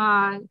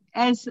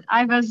 As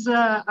I was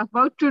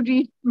about to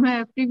read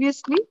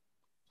previously,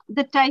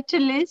 the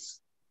title is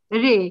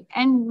Ray.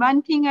 And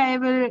one thing I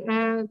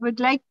would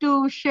like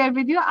to share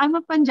with you, I'm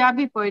a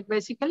Punjabi poet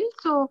basically.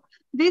 So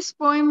this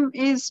poem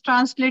is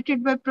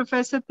translated by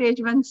Professor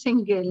Tejwant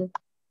Singh Gill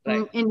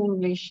in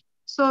English.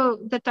 So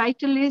the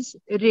title is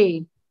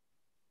Ray.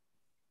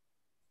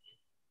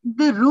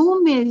 The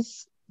room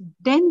is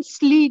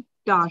densely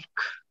dark.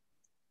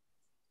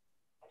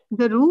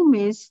 The room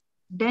is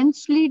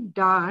densely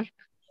dark.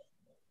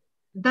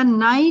 The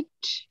night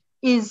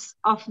is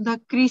of the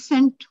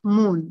crescent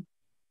moon.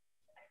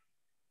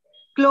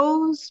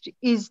 Closed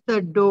is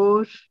the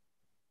door.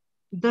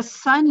 The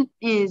sun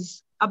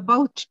is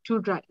about to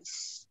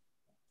rise.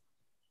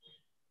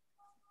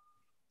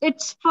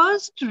 Its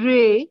first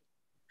ray,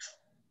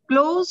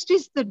 closed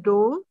is the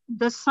door.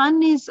 The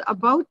sun is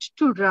about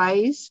to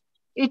rise.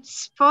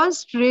 Its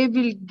first ray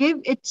will give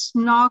its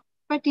knock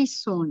pretty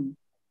soon.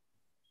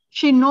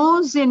 She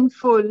knows in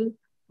full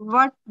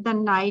what the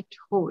night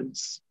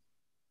holds.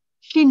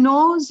 She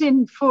knows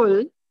in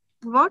full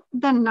what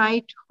the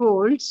night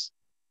holds.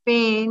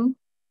 Pain,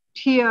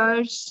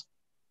 tears,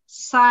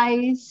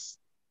 sighs,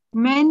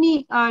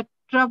 many a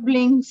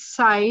troubling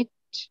sight,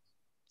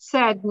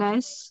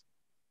 sadness,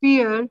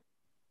 fear,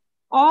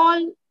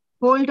 all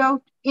hold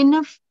out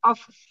enough of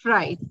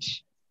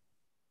fright.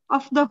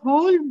 Of the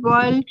whole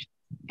world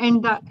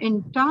and the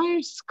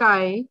entire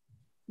sky,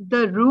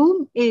 the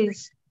room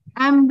is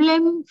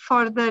emblem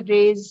for the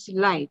ray's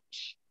light.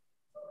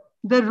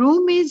 The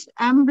room is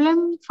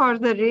emblem for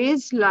the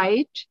ray's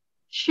light,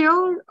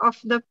 sure of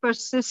the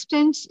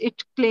persistence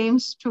it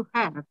claims to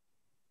have.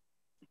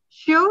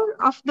 Sure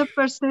of the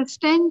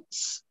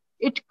persistence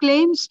it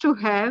claims to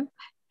have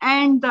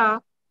and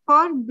the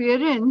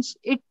forbearance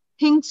it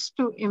thinks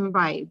to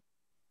imbibe.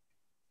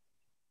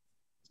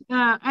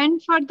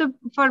 And for the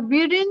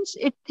forbearance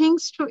it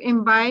thinks to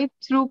imbibe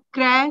through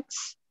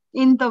cracks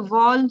in the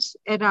walls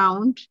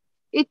around,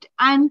 it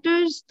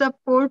enters the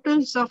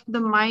portals of the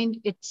mind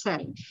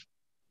itself.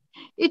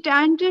 It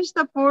enters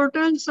the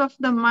portals of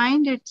the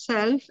mind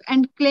itself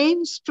and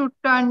claims to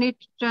turn it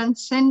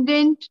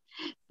transcendent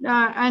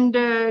and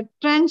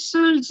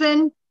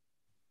translucent,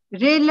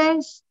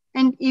 rayless,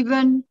 and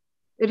even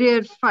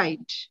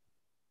rarefied.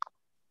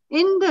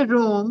 In the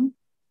room,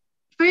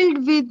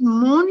 filled with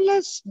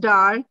moonless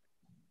dark,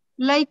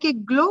 like a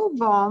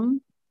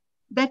glowworm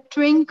that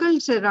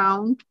twinkles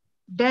around,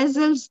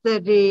 dazzles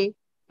the ray,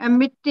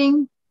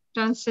 emitting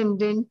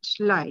transcendent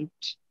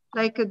light.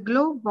 Like a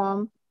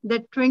glowworm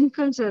that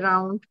twinkles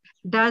around,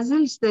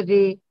 dazzles the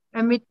ray,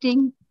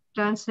 emitting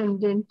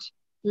transcendent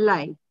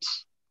light.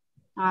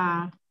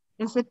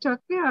 Is it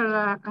okay,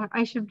 or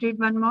I should read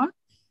one more?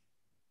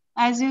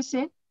 As you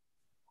said.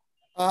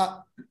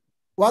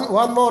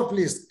 One more,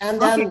 please.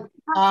 And then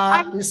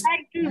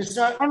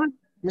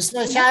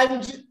Mr.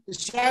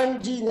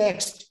 Shyamji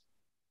next,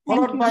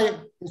 followed by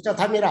Mr.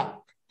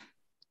 Thamira.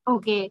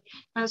 Okay,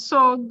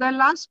 so the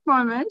last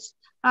poem is,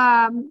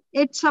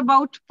 it's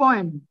about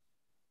poem.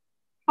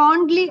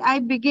 Fondly, I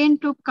began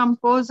to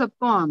compose a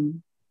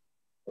poem.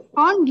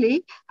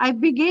 Fondly, I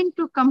began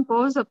to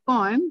compose a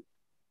poem,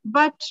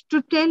 but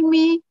to tell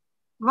me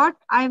what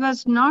I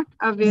was not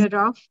aware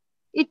of,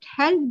 it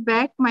held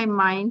back my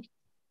mind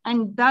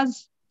and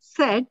thus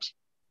said,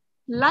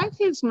 life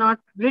is not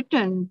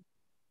written,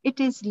 it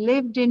is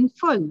lived in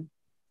full.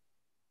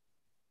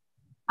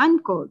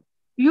 Unquote.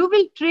 You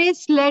will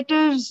trace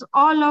letters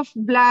all of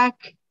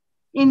black,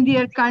 in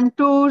their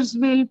contours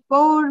will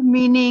pour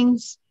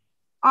meanings,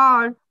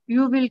 or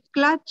you will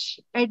clutch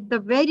at the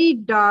very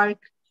dark.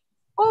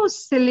 Oh,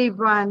 silly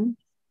one,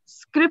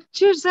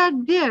 scriptures are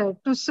there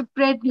to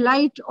spread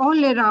light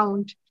all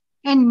around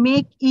and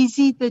make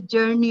easy the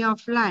journey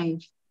of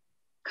life.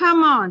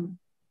 Come on,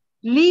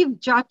 leave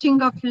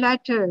jotting of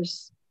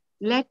letters.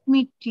 Let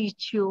me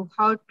teach you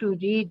how to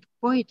read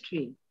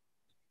poetry.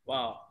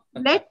 Wow.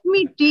 Let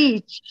me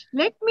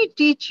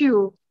teach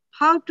you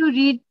how to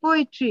read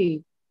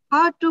poetry,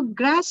 how to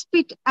grasp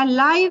it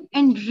alive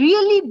and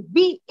really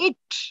be it.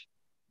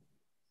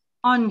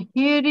 On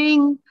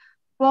hearing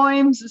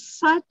poems,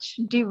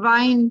 such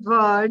divine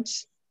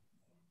words,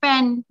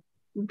 pen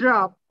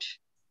dropped,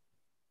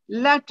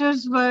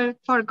 letters were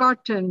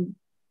forgotten,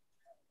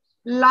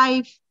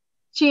 life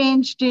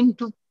changed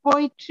into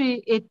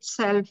poetry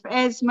itself.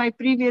 As my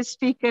previous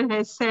speaker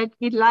has said,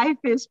 life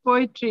is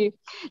poetry.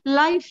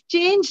 Life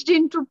changed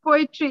into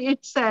poetry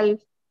itself.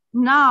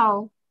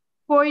 Now,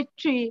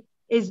 poetry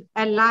is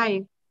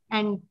alive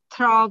and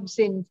throbs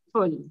in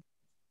full.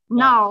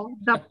 Now,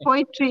 the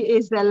poetry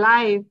is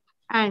alive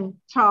and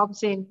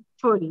throbs in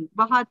full.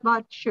 Bahut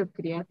bahut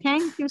shukriya.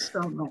 Thank you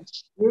so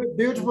much.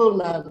 Beautiful,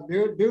 ma'am.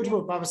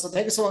 Beautiful, Professor.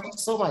 Thank you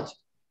so much.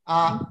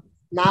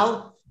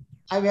 Now,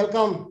 I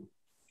welcome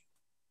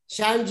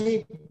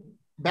Shyamji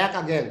back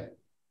again.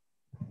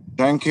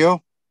 Thank you.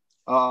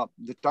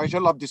 The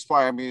title of this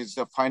poem is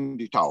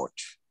Find It Out.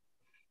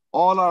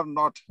 All are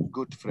not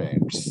good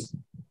friends.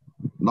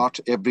 Not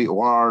every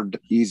word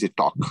is a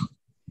talk.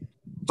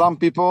 Some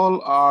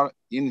people are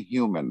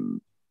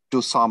inhuman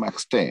to some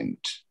extent.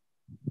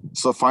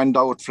 So find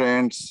out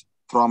friends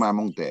from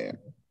among them.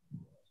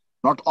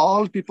 Not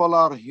all people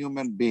are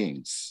human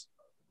beings.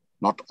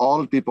 Not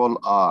all people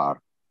are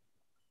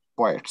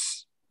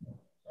poets.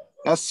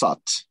 As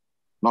such,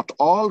 not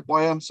all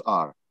poems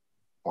are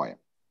poems.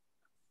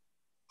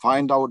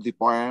 Find out the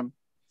poem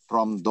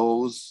from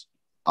those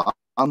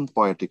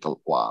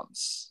unpoetical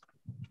ones.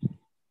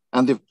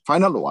 And the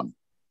final one,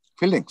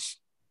 feelings.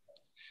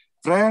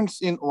 Friends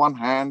in one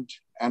hand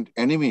and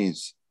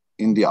enemies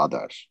in the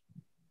other.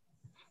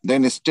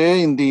 Then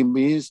stay in the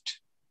midst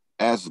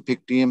as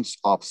victims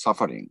of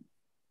suffering,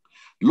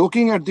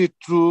 looking at the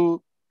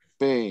true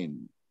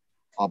pain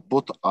of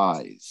both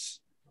eyes.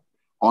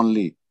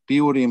 Only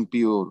pure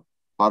impure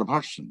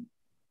perversion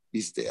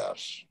is there.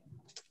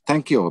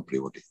 Thank you,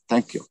 everybody.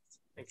 Thank you.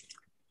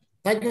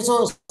 Thank you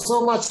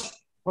so much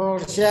for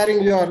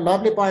sharing your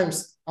lovely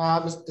poems,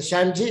 Mr.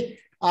 Shyamji.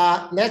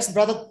 Next,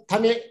 Brother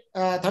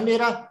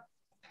Thamira.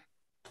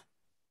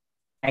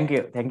 Thank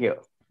you.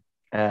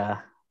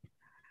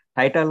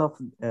 Title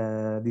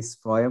of this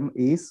poem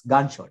is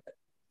Gunshot.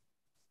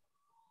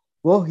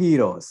 War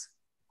heroes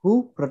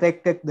who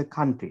protected the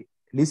country,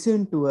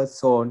 listen to a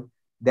song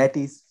that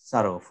is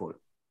sorrowful.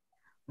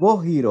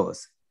 War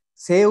heroes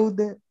saved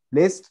the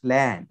blessed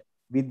land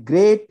with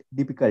great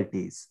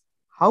difficulties.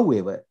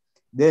 However,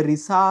 the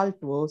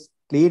result was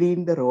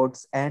clearing the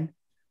roads and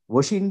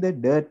washing the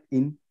dirt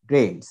in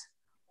drains.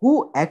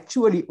 Who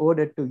actually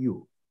ordered to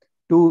you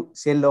to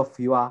sell off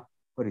your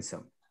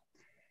tourism?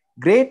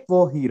 Great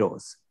war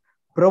heroes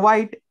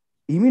provide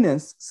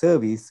immense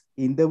service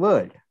in the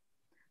world.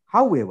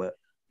 However,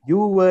 you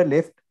were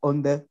left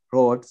on the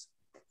roads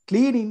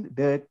cleaning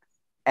dirt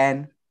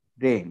and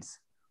drains.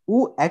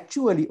 Who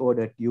actually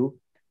ordered you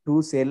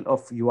to sell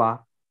off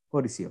your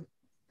tourism?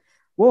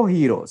 War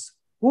heroes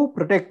who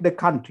protect the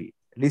country,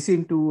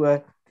 listen to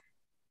a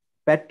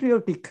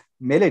patriotic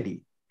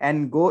melody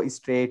and go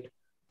straight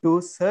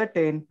to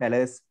certain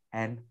palace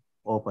and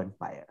open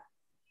fire.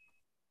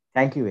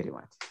 Thank you very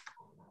much.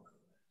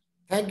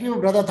 Thank you,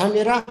 Brother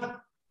Thamira.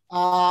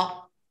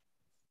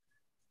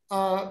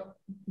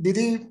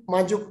 Didi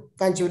Manju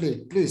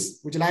Kanchuli, please,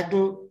 would you like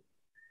to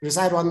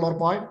recite one more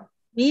poem?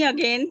 Me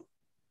again?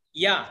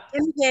 Yeah.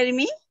 Can you hear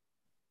me?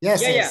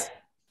 Yes, yes.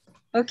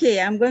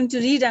 Okay, I'm going to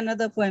read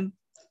another poem.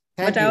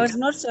 Thank but you. I was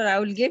not sure I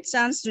will get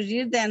chance to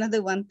read the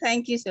another one.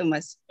 Thank you so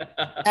much.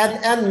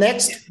 And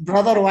next,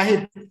 Brother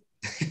Wahid,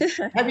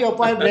 have your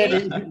poem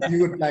ready if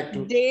you would like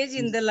to. Days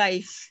in the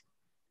life.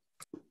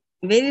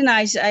 Very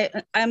nice.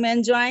 I'm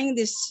enjoying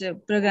this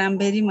program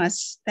very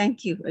much.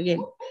 Thank you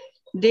again.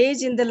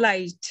 Days in the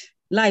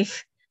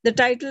life. The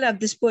title of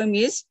this poem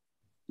is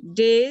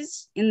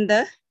Days in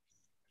the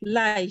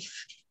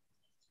Life.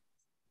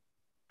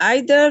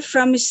 Either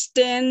from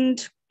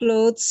stained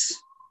clothes,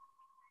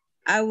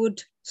 I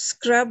would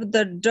scrub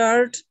the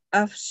dirt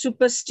of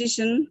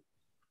superstition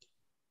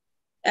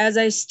as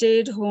I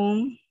stayed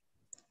home,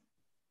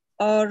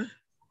 or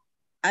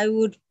I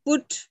would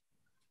put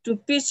to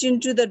pitch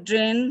into the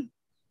drain,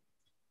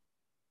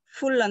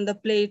 full on the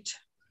plate,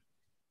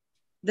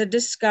 the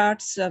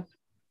discards of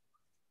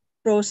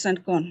pros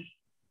and cons.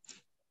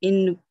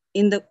 In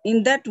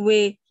that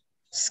way,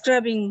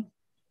 scrubbing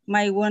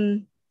my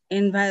own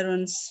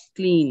environs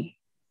clean.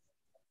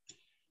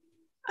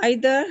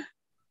 Either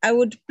I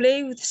would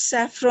play with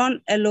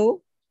saffron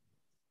yellow,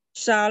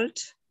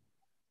 salt,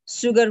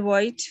 sugar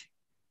white,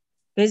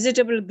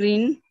 vegetable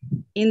green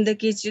in the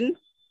kitchen,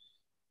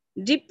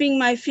 dipping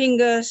my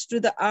fingers to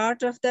the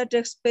art of that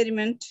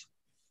experiment,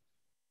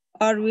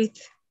 or with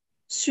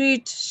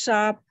sweet,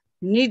 sharp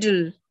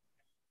needle,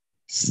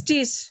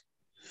 stitch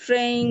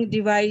fraying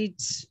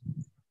divides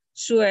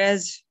so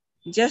as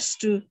just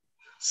to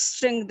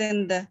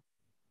strengthen the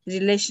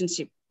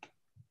relationship.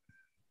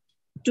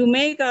 To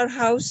make our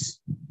house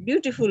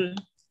beautiful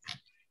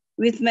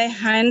with my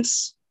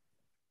hands,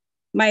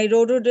 my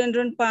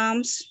rhododendron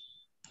palms,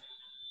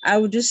 I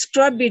would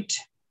scrub it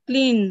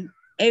clean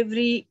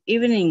every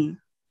evening.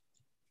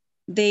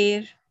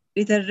 There,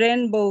 with a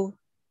rainbow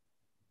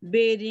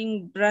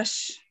bearing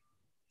brush,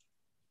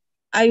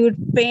 I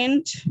would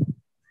paint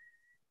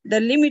the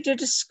limited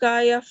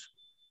sky of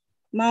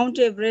Mount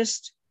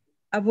Everest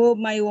above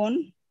my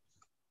own.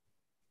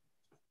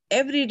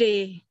 Every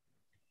day,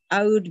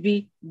 I would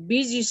be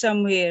busy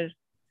somewhere,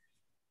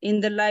 in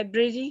the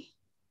library,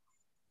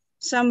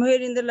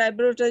 somewhere in the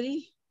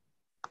laboratory,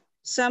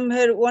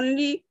 somewhere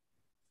only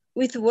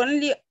with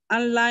only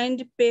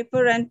unlined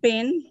paper and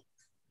pen,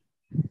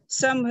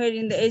 somewhere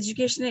in the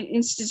educational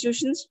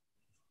institutions,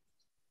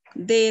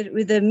 there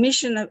with the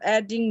mission of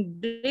adding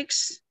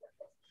bricks,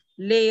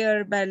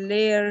 layer by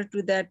layer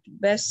to that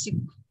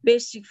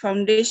basic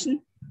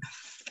foundation.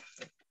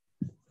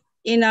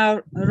 In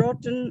our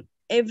rotten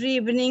every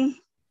evening,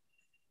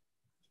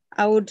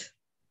 I would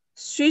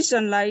switch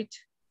on light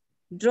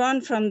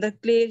drawn from the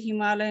clear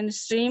Himalayan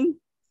stream,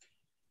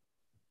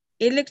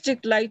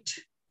 electric light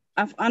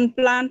of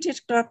unplanted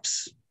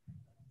crops,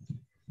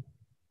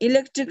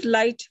 electric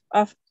light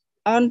of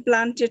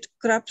unplanted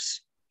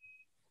crops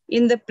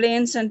in the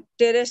plains and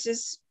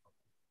terraces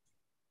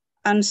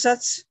on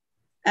such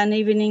an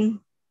evening,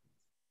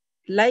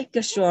 like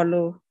a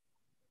swallow,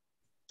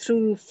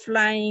 through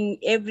flying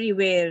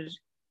everywhere.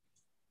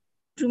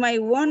 To my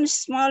one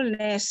small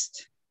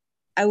nest,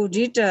 I would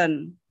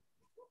return,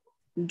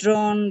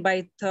 drawn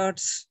by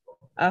thoughts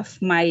of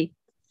my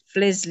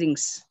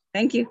fledglings.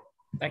 Thank you.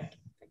 Thank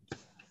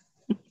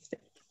you.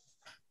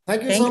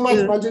 Thank you so much,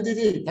 Manju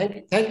Didi.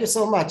 Thank you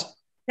so much.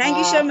 Thank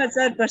you so much,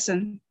 third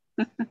person.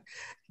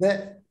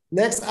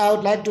 Next, I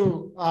would like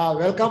to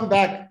welcome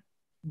back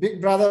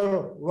Big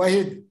Brother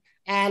Wahid.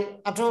 And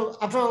after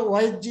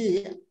Wahid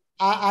ji,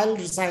 I'll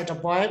recite a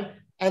poem.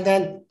 And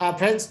then,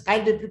 friends,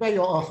 kindly prepare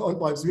your own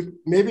poems.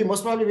 Maybe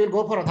most probably we'll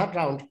go for a third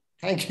round.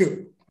 Thank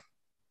you.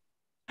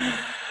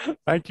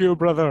 Thank you,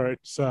 brother.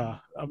 It's, I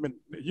mean,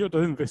 you're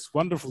doing this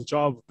wonderful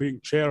job of being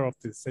chair of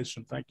this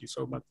session. Thank you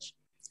so much.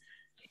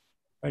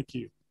 Thank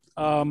you.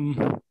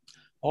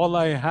 All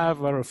I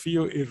have are a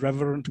few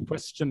irreverent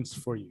questions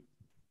for you.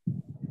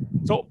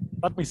 So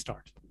let me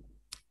start.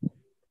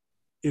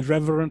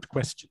 Irreverent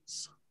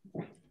questions.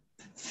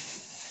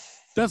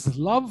 Does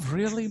love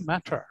really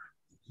matter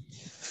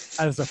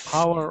as a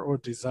power or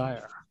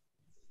desire,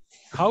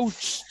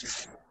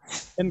 couched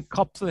in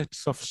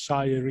couplets of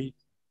shairi,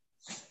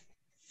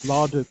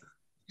 lauded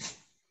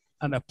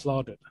and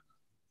applauded?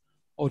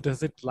 Or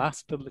does it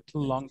last a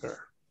little longer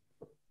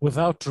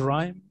without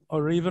rhyme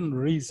or even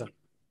reason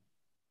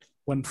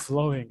when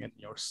flowing in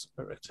your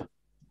spirit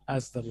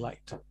as the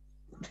light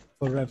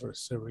forever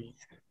serene?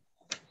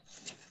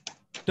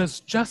 Does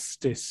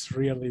justice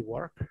really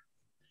work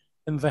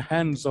in the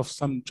hands of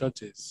some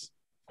judges,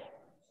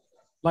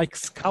 like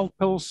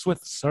scalpels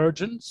with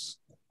surgeons,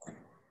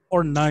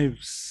 or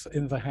knives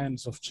in the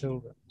hands of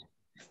children?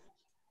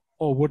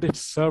 Or would it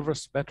serve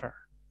us better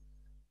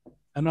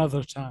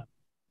another time,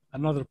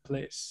 another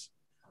place,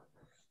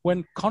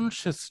 when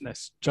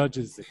consciousness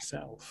judges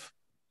itself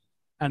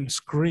and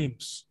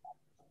screams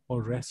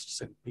or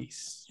rests in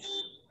peace?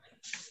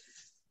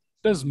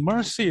 Does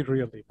mercy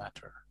really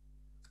matter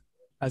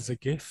as a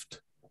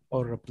gift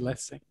or a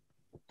blessing,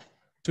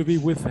 to be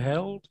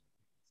withheld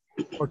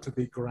or to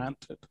be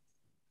granted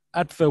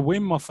at the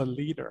whim of a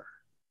leader?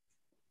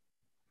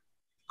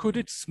 Could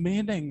its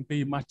meaning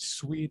be much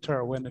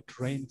sweeter when it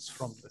rains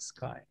from the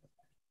sky,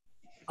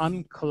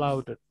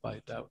 unclouded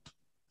by doubt,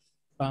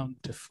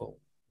 bountiful,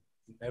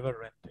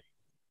 never-ending?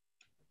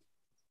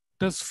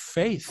 Does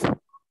faith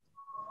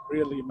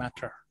really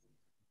matter?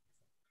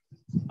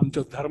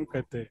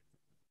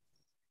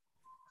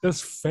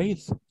 Does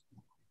faith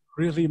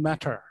really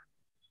matter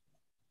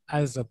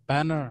as a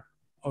banner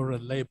or a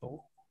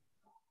label,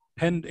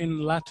 penned in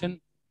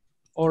Latin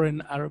or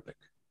in Arabic,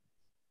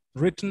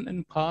 written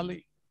in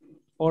Pali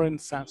or in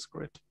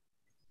Sanskrit?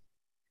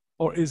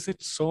 Or is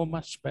it so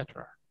much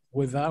better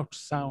without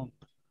sound,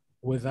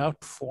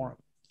 without form,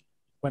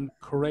 when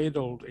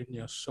cradled in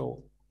your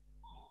soul,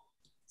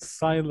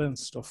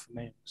 silenced of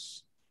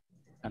names,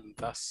 and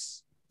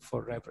thus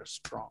forever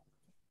strong?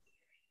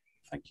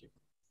 Thank you.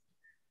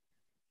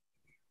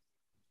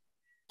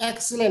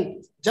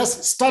 Excellent.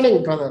 Just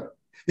stunning, brother.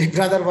 Big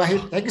Brother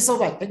Wahid. Thank you so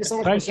much. Thank you so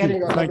much for sharing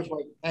your lovely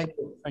point. Thank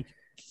you. Thank you.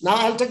 Now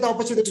I'll take the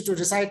opportunity to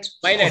recite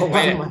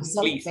myself.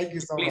 Please, thank you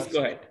so much. Please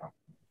go ahead.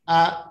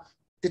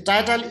 The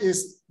title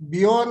is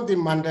Beyond the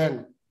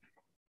Mundane.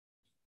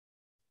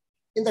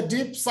 In the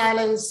deep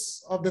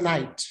silence of the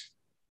night,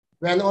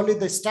 when only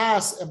the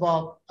stars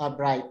above are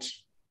bright,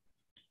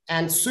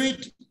 and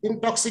sweet,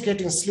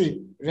 intoxicating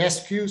sleep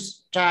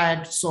rescues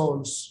tired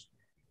souls,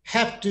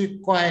 hefty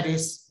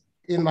queries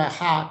in my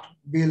heart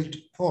build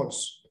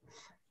force.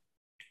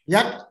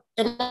 Yet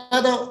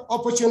another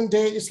opportune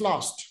day is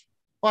lost,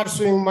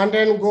 pursuing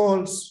mundane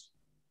goals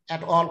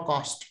at all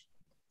cost,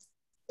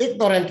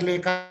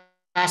 ignorantly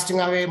casting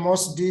away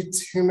most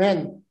deeds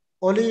human,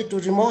 only to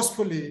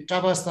remorsefully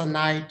traverse the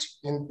night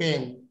in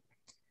pain,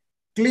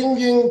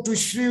 clinging to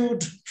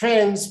shrewd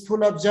friends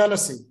full of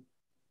jealousy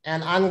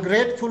and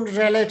ungrateful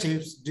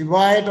relatives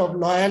devoid of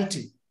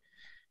loyalty,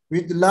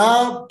 with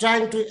love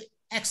trying to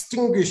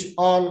extinguish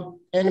all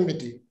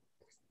enmity,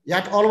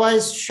 yet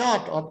always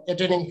short of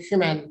attaining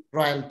human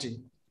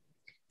royalty.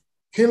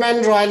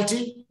 Human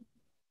royalty,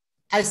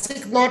 I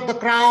seek not the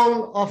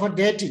crown of a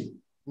deity,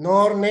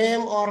 nor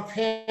name or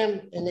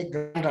fame any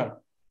grander,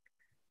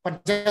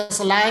 but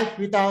just life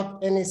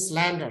without any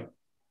slander,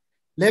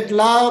 Let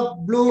love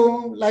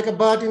bloom like a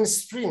bud in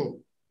spring.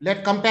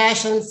 Let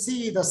compassion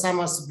see the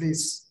summer's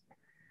bliss.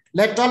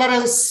 Let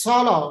tolerance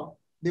swallow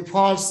the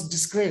fall's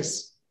disgrace,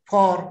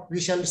 for we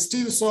shall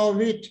still sow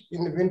wheat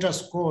in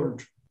winter's cold.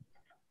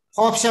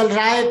 Hope shall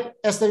ripe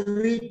as the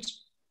wheat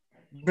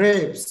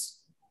braves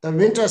the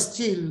winter's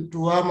chill to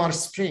warmer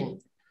spring.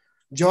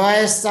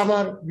 Joyous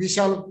summer, we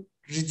shall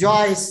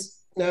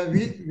rejoice,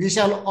 we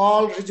shall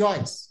all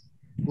rejoice,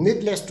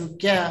 needless to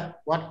care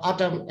what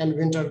autumn and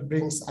winter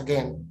brings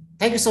again.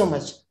 Thank you so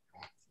much.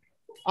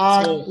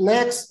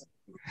 Next,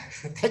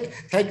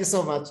 thank you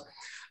so much.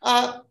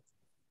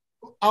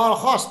 Our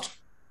host,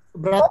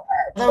 brother,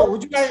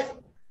 would you like?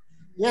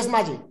 Yes,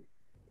 Maji.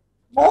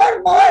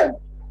 More,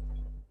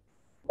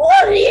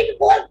 read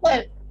more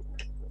poems.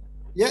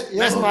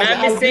 Yes, Maji.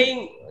 Ma'am is saying,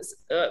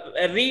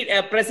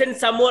 present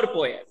some more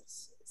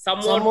poems. Some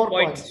more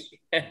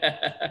poetry.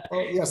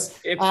 Oh, yes.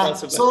 If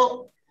possible.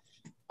 So,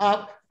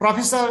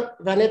 Professor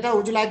Vanita,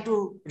 would you like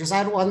to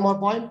recite one more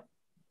poem?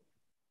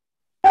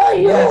 No,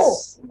 you.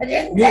 Yes.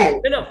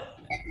 No.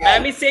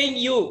 Ma'am is saying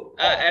you,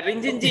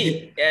 Rinjinji.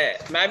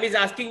 Ma'am is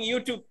asking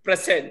you to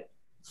present.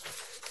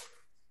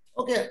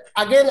 Okay.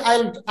 Again,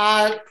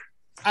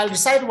 I'll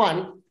recite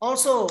one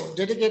also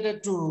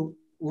dedicated to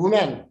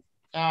women,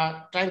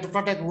 trying to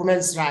protect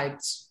women's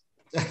rights.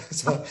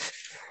 So,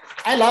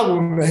 I love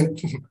women.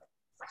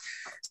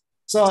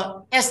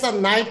 So, as the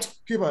night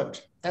quivered,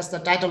 that's the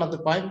title of the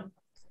poem.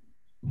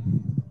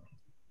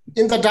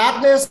 In the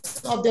darkness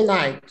of the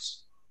night,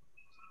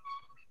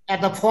 at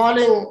the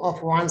falling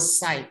of one's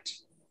sight,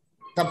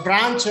 the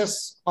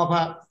branches of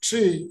a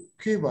tree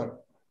quiver,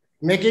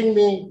 making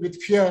me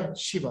with fear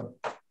shiver.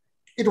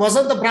 It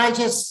wasn't the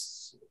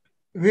branches'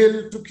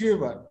 will to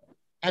quiver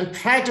and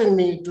frighten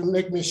me to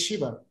make me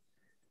shiver.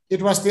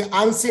 It was the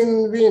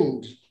unseen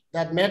wind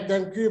that made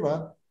them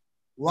quiver,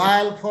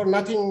 while for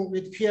nothing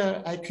with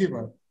fear I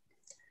quiver.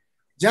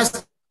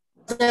 Just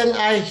then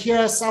I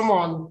hear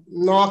someone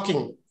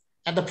knocking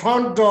at the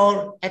front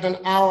door at an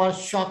hour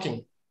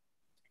shocking.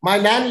 My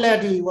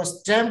landlady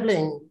was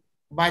trembling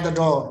by the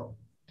door,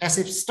 as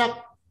if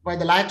struck by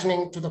the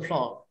lightning to the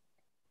floor.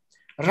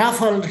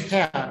 Ruffled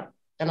hair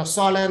and a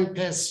solemn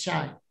face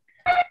shy,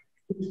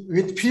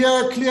 with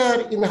fear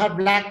clear in her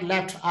black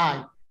left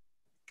eye,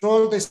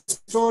 told the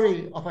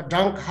story of a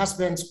drunk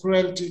husband's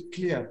cruelty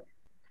clear.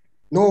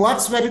 No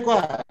words were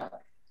required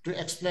to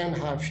explain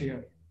her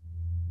fear.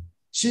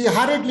 She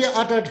hurriedly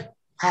uttered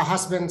her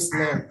husband's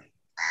name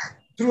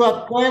through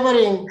a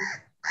quavering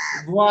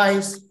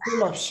voice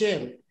full of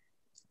shame.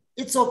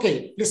 It's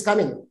okay, please come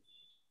in,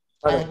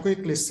 I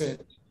quickly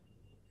said.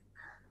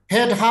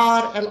 Fed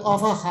her and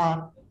offered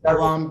her a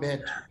warm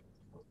bed.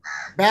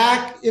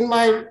 Back in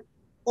my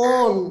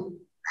own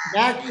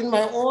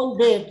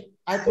bed,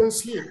 I couldn't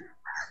sleep.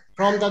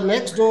 From the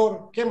next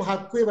door came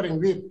her quivering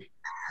whip.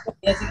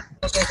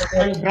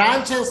 And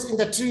branches in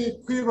the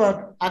tree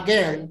quivered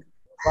again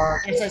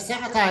as I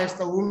sympathized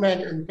the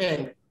woman in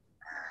pain.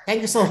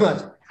 Thank you so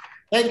much.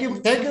 Thank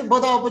you for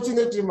the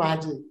opportunity,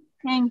 Maji.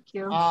 Thank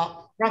you.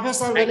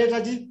 Professor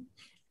Vanita ji.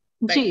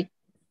 Ji.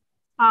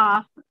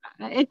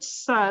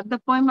 It's the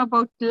poem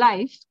about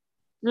life.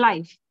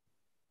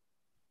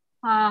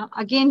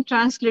 Again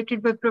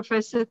translated by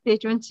Professor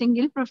Tejwan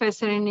Singhil,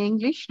 professor in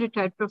English,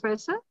 retired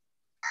professor.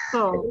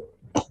 So,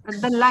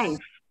 the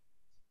life.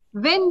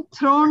 When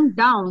thrown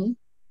down,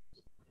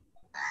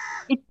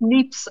 it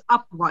leaps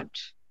upward.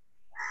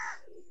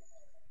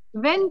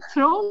 When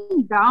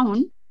thrown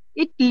down,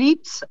 it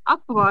leaps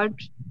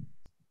upward.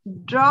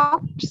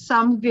 Dropped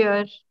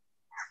somewhere,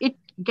 it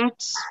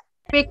gets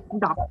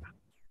picked up.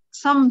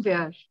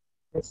 Somewhere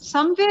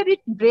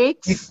it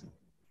breaks,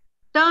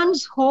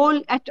 turns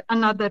whole at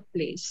another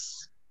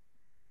place.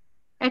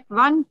 At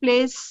one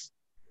place,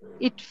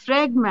 it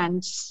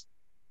fragments.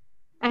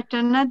 At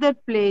another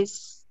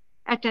place,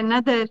 at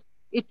another,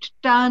 it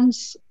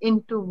turns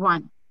into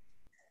one.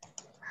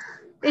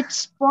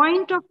 Its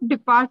point of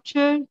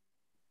departure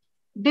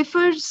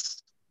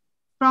differs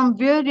from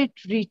where it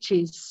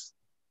reaches.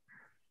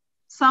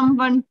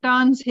 Someone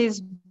turns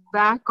his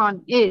back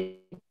on it,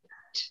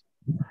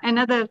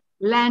 another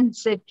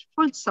lands it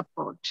full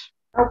support.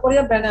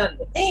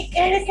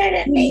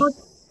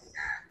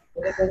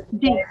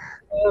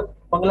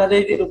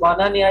 Bangladesh की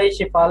रुबाना नहीं आई,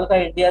 शिफाल का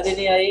India दी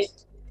नहीं आई,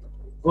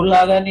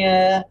 गुलागा नहीं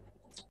आया.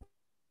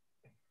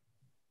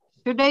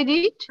 Should I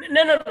read?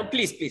 No,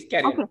 please,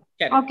 carry on.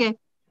 Okay.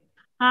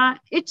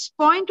 Its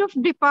point of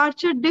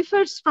departure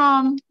differs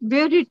from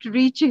where it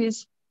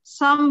reaches.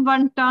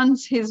 Someone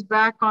turns his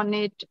back on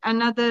it,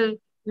 another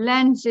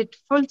lends it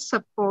full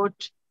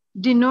support,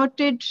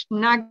 denoted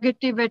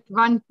negative at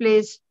one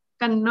place,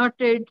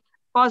 connoted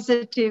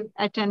positive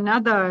at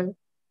another.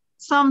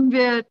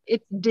 Somewhere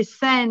it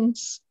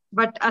descends,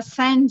 but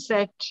ascends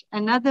at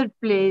another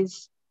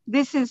place.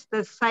 This is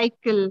the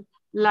cycle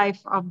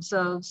life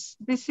observes.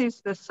 This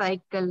is the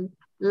cycle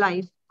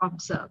life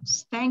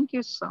observes. Thank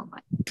you so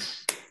much.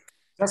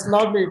 Just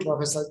lovely,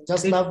 Professor,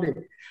 just lovely.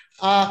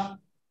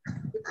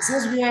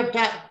 Since we have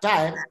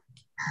time,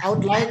 I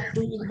would like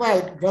to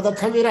invite Brother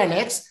Thamira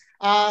next.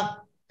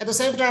 At the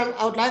same time,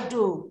 I would like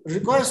to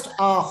request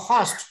our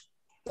host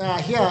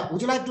here. Would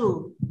you like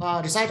to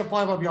recite a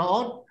poem of your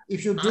own?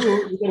 If you do,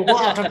 you can go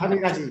after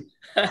Dhamiraji.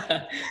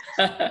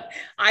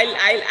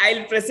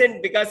 I'll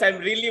present because I'm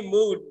really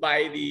moved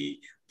by the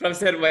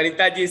Professor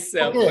Vanitaji's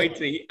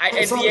poetry. At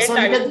the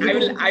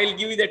end, I will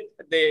give you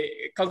the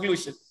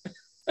conclusion.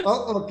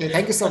 Oh, okay,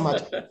 thank you so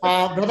much.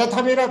 Brother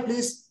Thamira,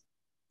 please.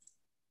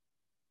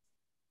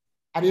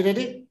 Are you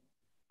ready?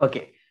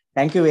 Okay,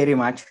 thank you very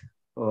much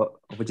for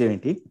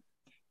opportunity.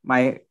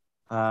 My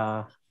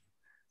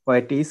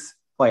poet is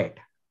poet.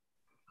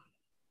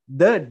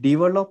 To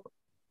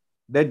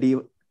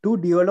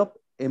develop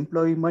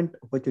employment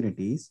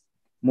opportunities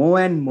more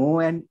and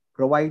more and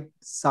provide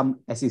some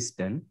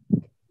assistance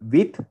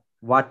with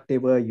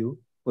whatever you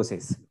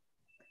possess.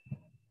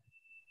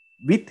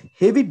 With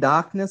heavy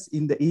darkness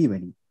in the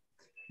evening,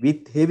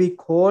 with heavy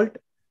cold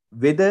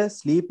weather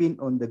sleeping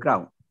on the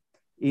ground,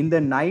 in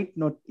the night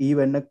not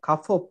even a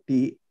cup of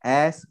tea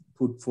as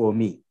food for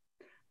me.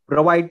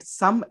 Provide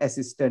some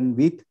assistance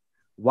with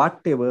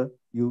whatever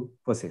you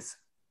possess.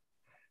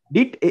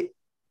 Did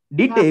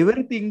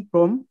everything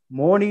from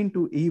morning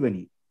to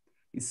evening,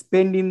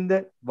 spending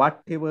the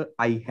whatever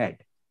I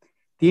had,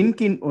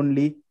 thinking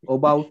only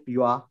about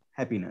your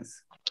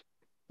happiness.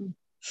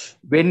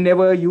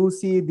 Whenever you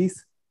see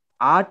this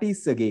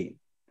artist again,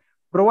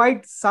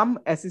 provide some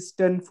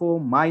assistance for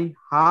my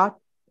heart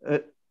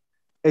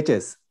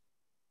aches.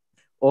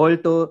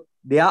 Although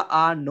there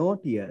are no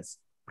tears,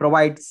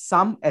 provide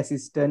some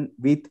assistance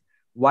with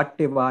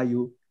whatever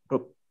you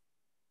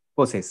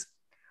possess.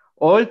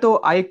 Although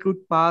I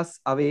could pass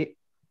away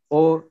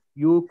or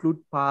you could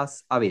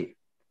pass away,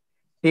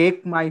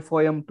 take my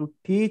poem to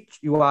teach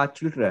your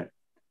children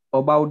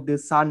about the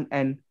sun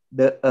and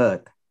the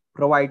earth.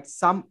 Provide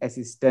some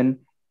assistance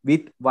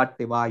with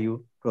whatever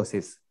you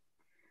possess.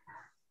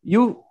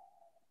 You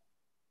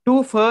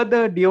to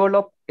further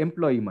develop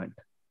employment,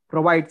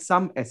 provide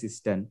some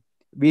assistance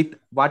with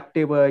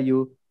whatever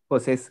you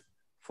possess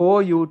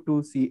for you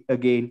to see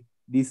again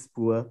this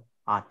poor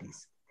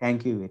artist.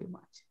 Thank you very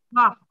much.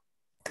 Wow.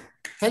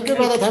 Thank you,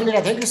 Brother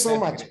Thamira. Thank you so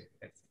much.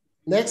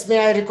 Next, may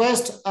I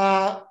request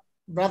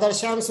Brother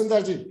Shyam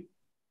Sundarji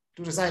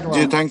to recite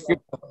one. Thank you.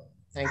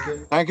 Thank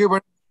you. Thank you.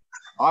 But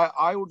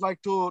I would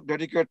like to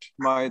dedicate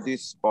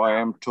this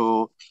poem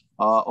to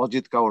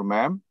Ajit Kaur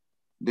ma'am.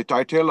 The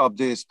title of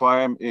this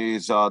poem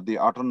is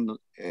The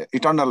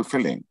Eternal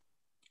Feeling.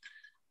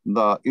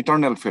 The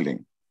Eternal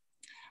Feeling.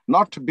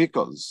 Not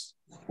because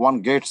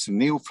one gets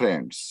new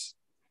friends.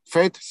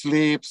 Faith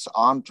sleeps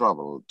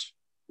untroubled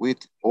with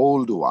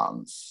old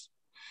ones.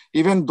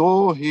 Even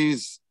though he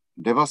is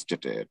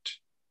devastated,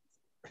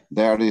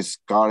 there is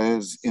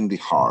courage in the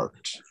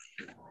heart.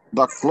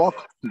 The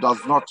clock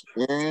does not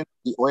end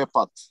the way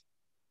path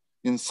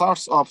in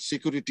search of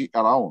security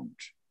around,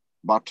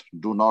 but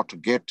do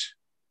not get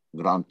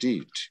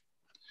granted.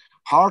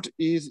 Heart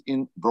is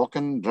in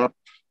broken rep,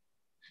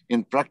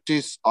 in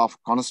practice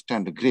of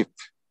constant grip.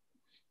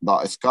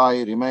 The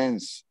sky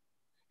remains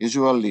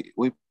usually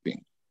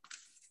weeping.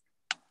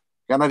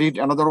 Can I read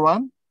another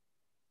one?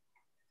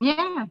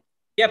 Yeah.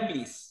 Yeah,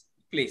 please.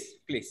 Please,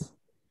 please.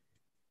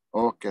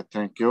 Okay,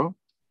 thank you.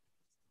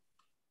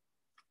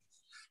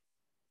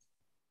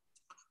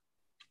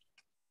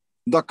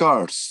 The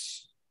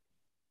curse.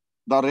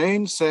 The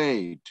rain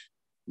said,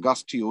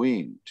 gusty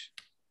wind.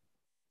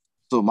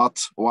 So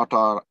much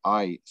water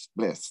I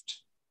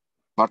blessed.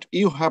 But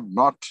you have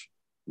not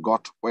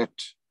got wet.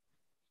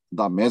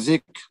 The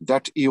magic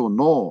that you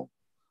know,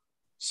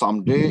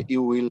 someday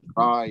you will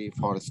cry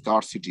for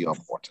scarcity of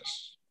water.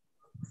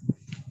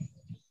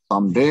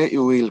 Someday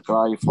you will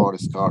cry for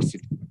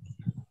scarcity.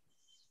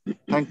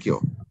 Thank you.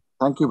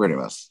 Thank you very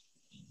much.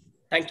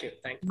 Thank you.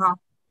 Thank you.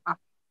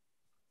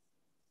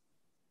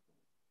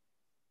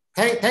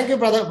 Thank you,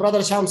 Brother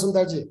Shyam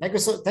Sundarji.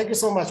 Thank you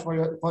so much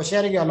for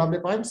sharing your lovely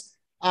poems.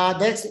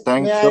 Next,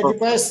 may I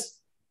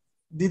request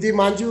Didi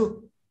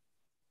Manju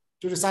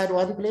to recite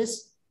one,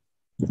 please?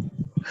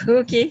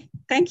 Okay,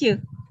 thank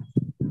you.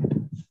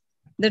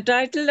 The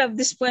title of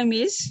this poem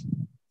is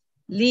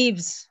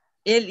Leaves,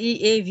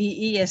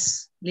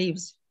 L-E-A-V-E-S,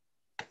 Leaves.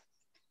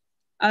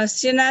 A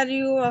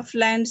scenario of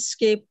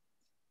landscape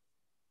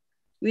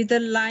with a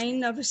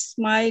line of a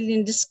smile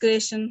in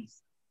discretion.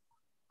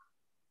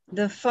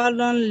 The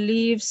fallen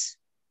leaves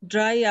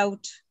dry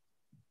out,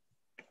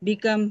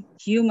 become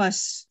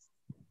humus.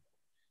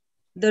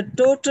 The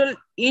total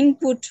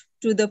input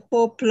to the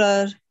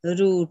poplar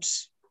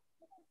roots.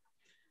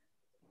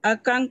 A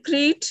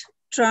concrete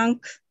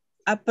trunk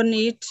upon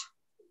it,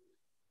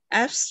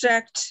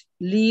 abstract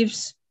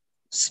leaves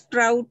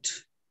sprout,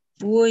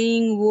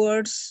 wooing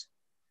words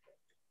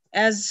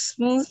as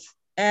smooth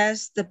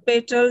as the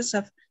petals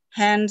of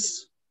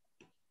hands,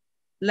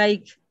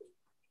 like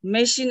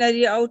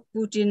machinery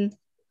output in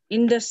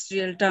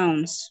industrial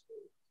towns.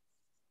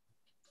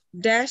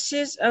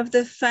 Dashes of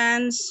the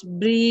fan's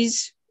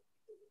breeze,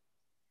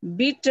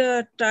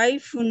 bitter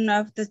typhoon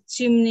of the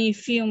chimney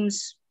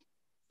fumes.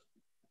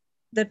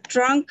 The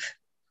trunk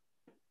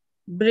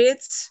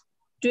breathes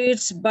to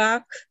its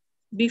bark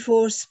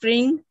before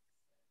spring,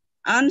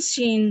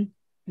 unseen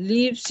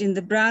leaves in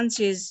the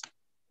branches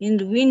in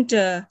the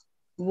winter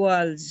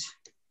worlds.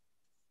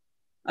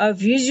 A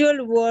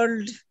visual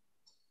world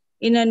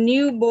in a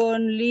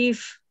newborn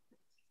leaf,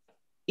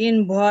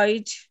 in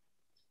void,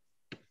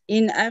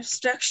 in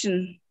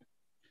abstraction,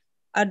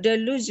 a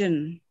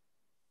delusion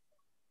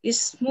is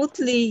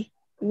smoothly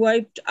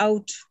wiped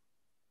out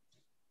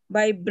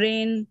by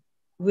brain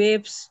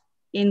waves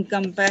in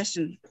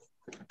compassion.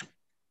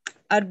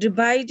 A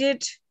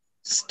divided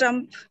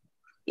stump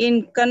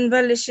in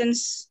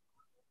convolutions,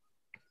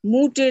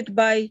 mooted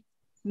by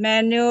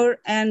manure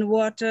and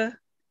water,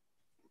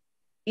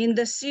 in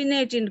the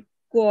Senate in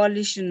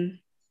coalition,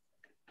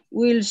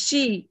 we'll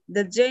see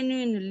the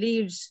genuine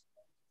leaves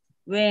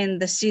when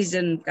the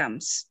season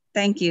comes.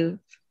 Thank you.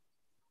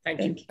 Thank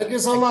you. Thank you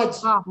so much,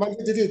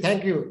 Manju Didi.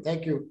 Thank you.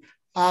 Thank you.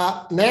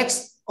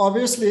 Next,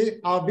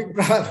 obviously, our big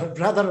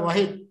brother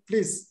Wahid.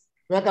 Please,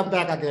 welcome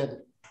back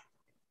again.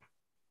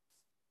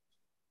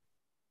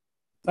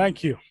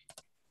 Thank you.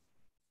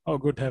 Oh,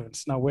 good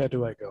heavens. Now, where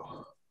do I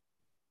go?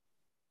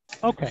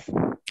 Okay.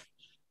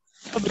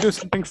 Let me do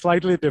something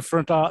slightly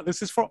different.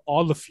 This is for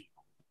all of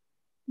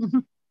you.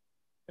 Mhm.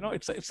 You know,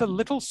 it's a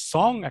little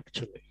song,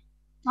 actually.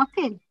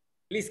 Okay.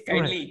 Please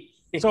kindly.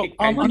 So,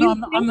 kindly.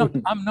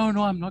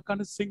 no, I'm not going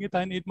to sing it.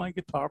 I need my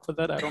guitar for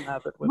that. I don't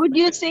have it with Would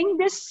me. you sing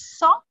this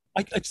song?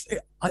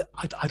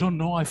 I don't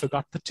know. I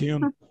forgot the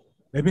tune.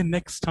 Maybe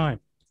next time.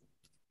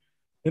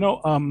 You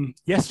know,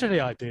 yesterday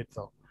I did,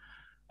 though.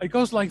 It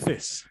goes like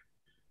this.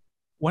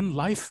 When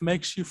life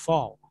makes you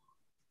fall,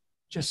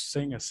 just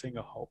sing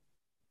a hope.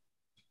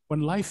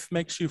 When life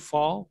makes you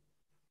fall,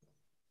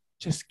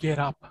 just get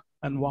up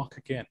and walk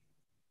again.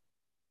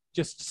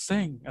 Just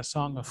sing a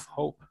song of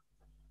hope,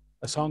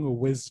 a song of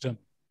wisdom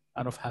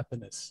and of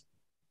happiness.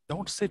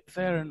 Don't sit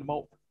there and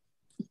mope.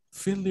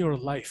 Fill your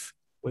life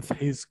with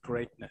His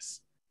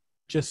greatness.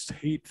 Just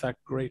heed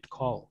that great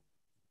call.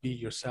 Be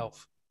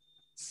yourself.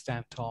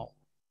 Stand tall.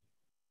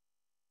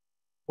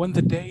 When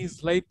the day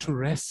is laid to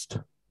rest,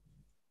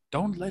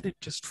 don't let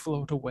it just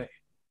float away,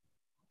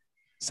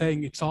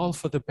 saying it's all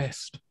for the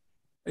best.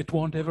 It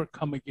won't ever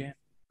come again.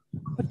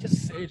 But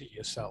just say to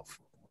yourself,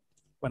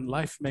 when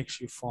life makes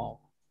you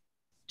fall,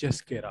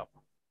 just get up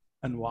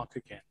and walk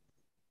again.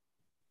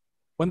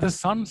 When the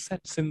sun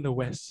sets in the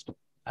west,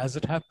 as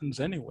it happens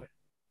anywhere,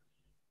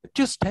 it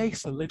just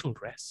takes a little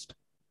rest.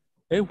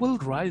 It will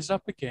rise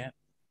up again.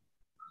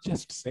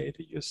 Just say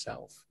to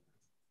yourself,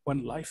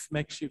 when life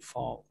makes you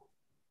fall,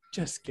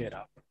 just get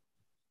up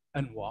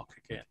and walk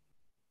again.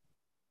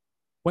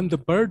 When the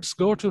birds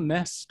go to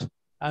nest,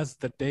 as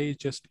the day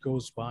just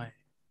goes by,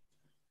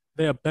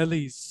 their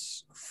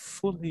bellies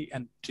fully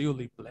and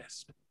duly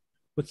blessed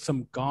with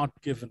some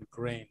God-given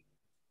grain,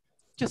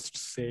 just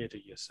say to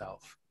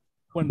yourself,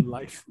 when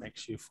life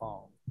makes you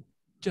fall,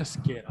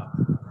 just get up,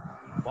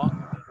 walk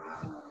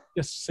again.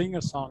 Just sing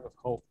a song of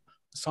hope,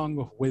 a song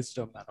of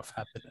wisdom and of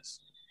happiness.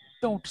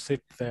 Don't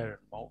sit there and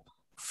mope.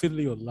 Fill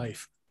your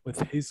life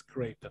with His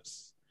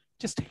greatness.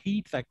 Just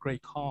heed that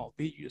great call.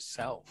 Be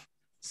yourself.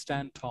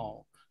 Stand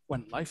tall.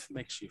 When life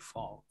makes you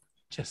fall,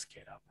 just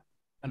get up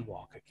and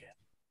walk again.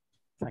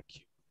 Thank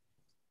you.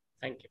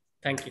 Thank you.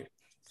 Thank you.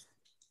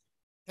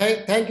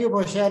 Thank you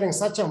for sharing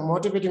such a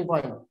motivating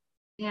point.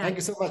 Yeah. Thank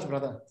you so much,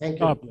 brother. Thank you.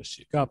 God bless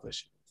you. God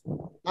bless you.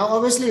 Now,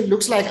 obviously, it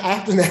looks like I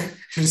have to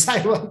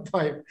recite one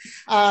poem.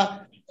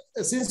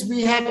 Since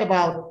we have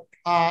about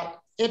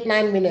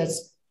 8-9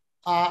 minutes,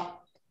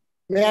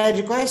 may I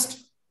request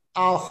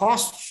our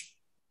host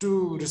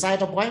to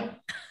recite a poem?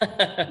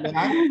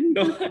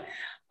 No,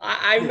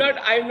 I'm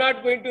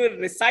not going to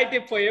recite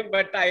a poem,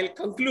 but I'll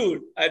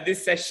conclude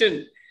this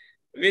session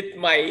with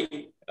my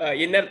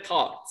inner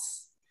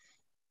thoughts.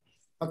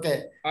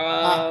 Okay.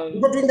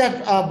 Before doing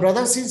that,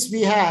 brother, since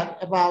we have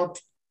about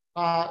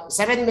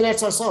 7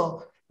 minutes or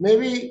so,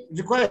 maybe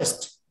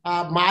request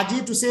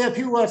Maji to say a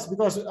few words,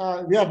 because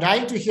we are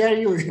dying to hear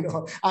you.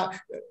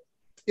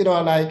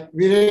 Like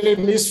we really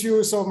miss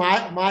you. So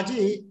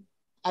Maji,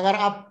 agar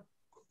aap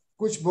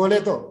kuch bole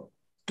to,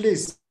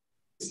 please.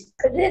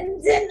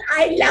 Rinzin,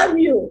 I love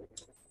you.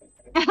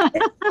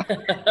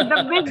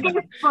 The biggest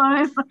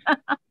poem.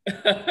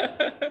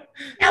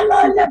 I love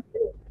all of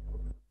you.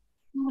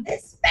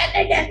 This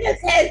pandemic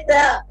has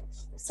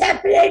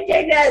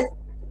separated us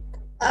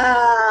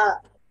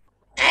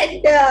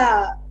and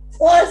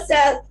forced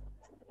us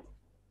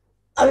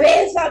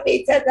away from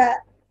each other.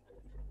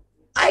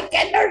 I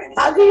cannot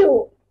hug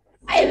you.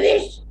 I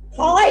wish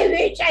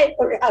I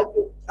could hug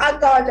you.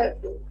 Hug all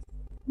of you.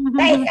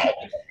 Like I do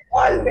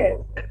always.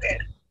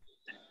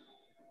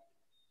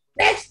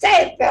 Next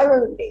time,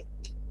 probably.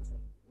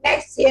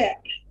 Next year,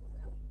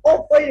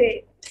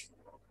 hopefully.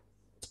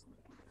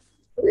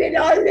 We'll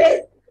all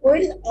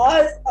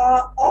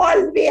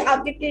be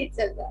hugging each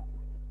other.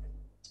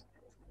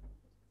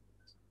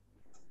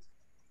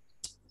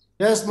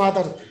 Yes,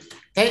 mother.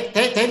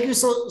 Thank you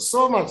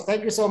so much.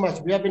 Thank you so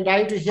much. We have been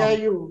dying to hear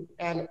you.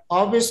 And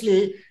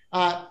obviously,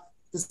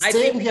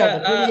 Same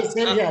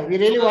here. We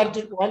really want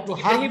to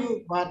have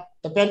you, but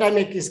the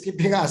pandemic is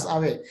keeping us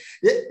away.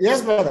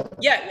 Yes, brother.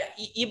 Yeah,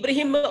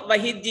 Ibrahim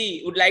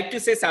Wahidji would like to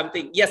say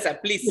something. Yes, sir.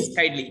 Please, yes.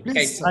 Kindly.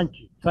 Thank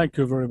you. Thank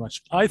you very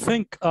much. I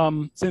think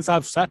since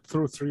I've sat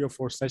through 3 or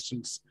 4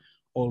 sessions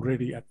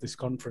already at this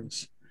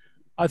conference,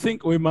 I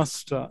think we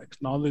must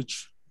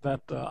acknowledge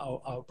that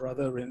our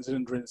brother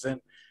Rinzin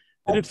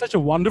did such a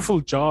wonderful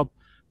job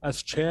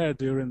as chair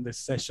during this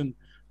session.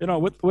 You know,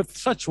 with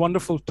such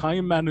wonderful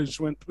time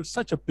management, with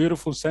such a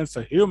beautiful sense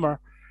of humor,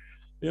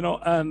 you know,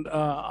 and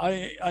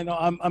I know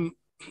I'm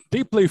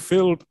deeply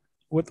filled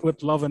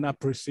with love and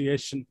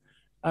appreciation.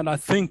 And I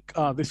think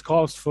this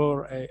calls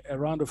for a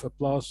round of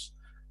applause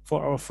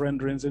for our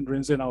friend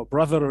Rinzin, our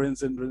brother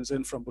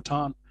Rinzin from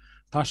Bhutan,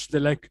 Tash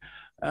Dilek.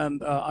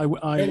 And I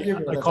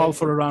call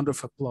for a round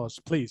of applause,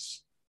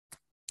 please.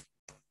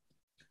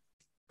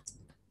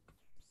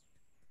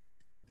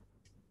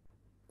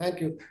 Thank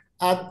you.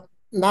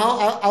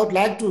 Now I would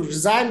like to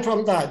resign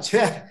from the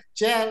chair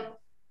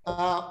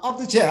of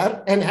the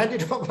chair and hand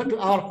it over to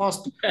our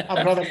host,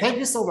 our brother. Thank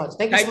you so much.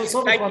 Thank you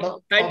so much for the.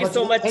 Thank you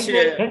so much. Thank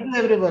you,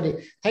 everybody.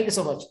 Thank you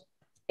so much.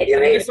 Thank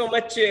you so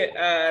much,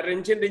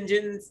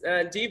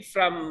 Rinzin Ji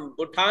from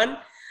Bhutan.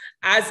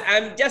 As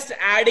I'm just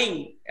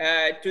adding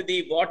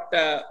to what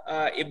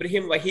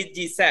Ibrahim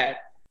Wahidji said,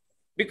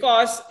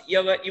 because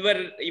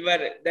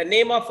the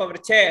name of our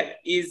chair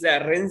is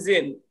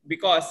Rinzin,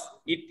 because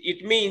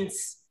it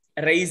means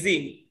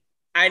rising,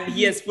 and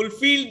he has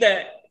fulfilled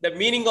the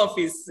meaning of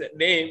his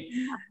name.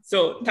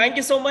 So thank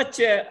you so much,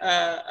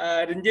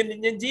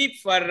 Rinzin Ji,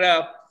 for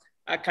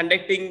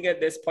conducting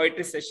this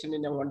poetry session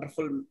in a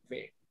wonderful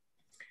way.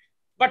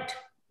 But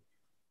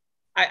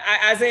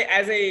as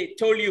I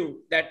told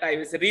you that I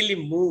was really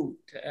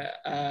moved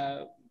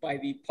by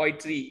the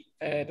poetry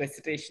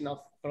recitation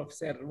of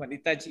Professor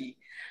Vanitha Ji,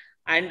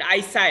 and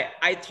I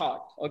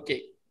thought,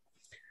 okay,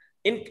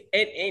 in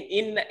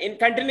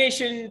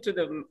continuation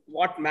to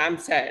what ma'am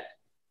said,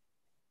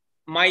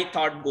 my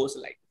thought goes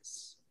like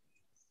this.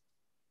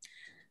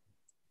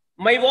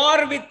 My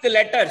war with the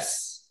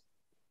letters,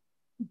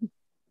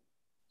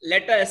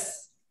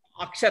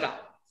 Akshara.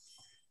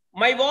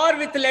 My war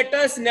with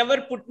letters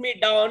never put me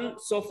down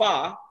so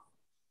far,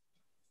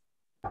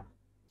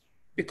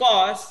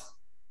 because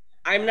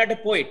I'm not a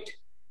poet.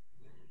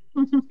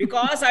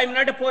 Because I'm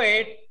not a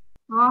poet,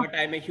 but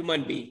I'm a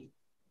human being.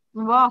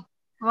 Wow.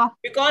 Wow.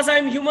 Because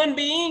I'm human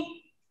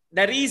being,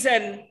 the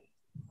reason,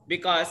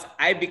 because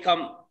I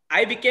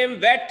became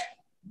wet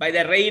by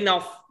the rain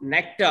of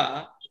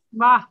nectar,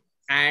 wow.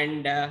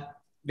 and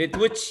with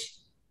which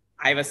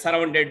I was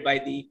surrounded by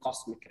the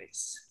cosmic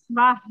rays.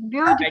 Wow,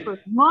 beautiful,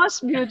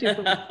 most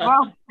beautiful.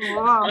 Wow,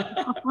 wow.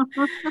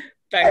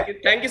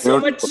 Thank you so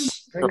much.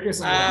 Thank you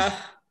so much.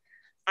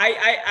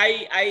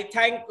 I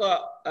thank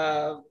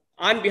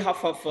on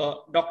behalf of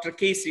Dr.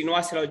 K.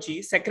 Srinivasarao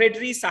Ji,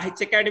 Secretary,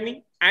 Sahitya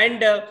Akademi,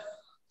 and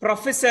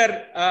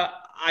Professor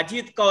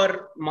Ajit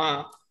Kaur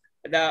Ma,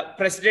 the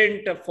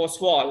President of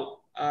FOSWAL.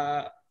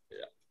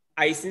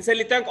 I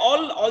sincerely thank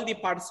all the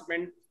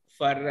participants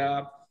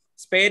for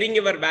sparing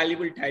your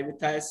valuable time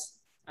with us.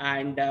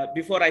 And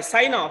before I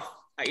sign off,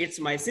 it's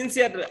my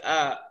sincere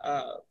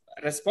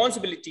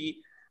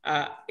responsibility,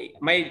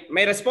 my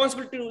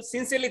responsibility to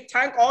sincerely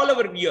thank all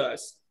our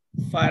viewers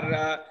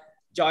for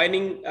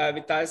joining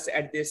with us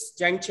at this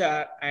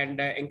juncture and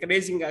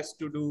encouraging us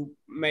to do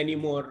many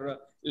more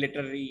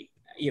literary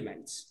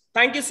events.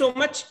 Thank you so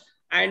much,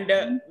 and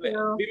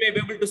we may be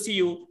able to see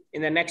you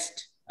in the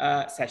next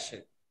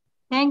session.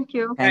 Thank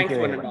you. Thank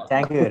you.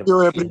 Thank you.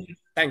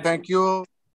 Thank you.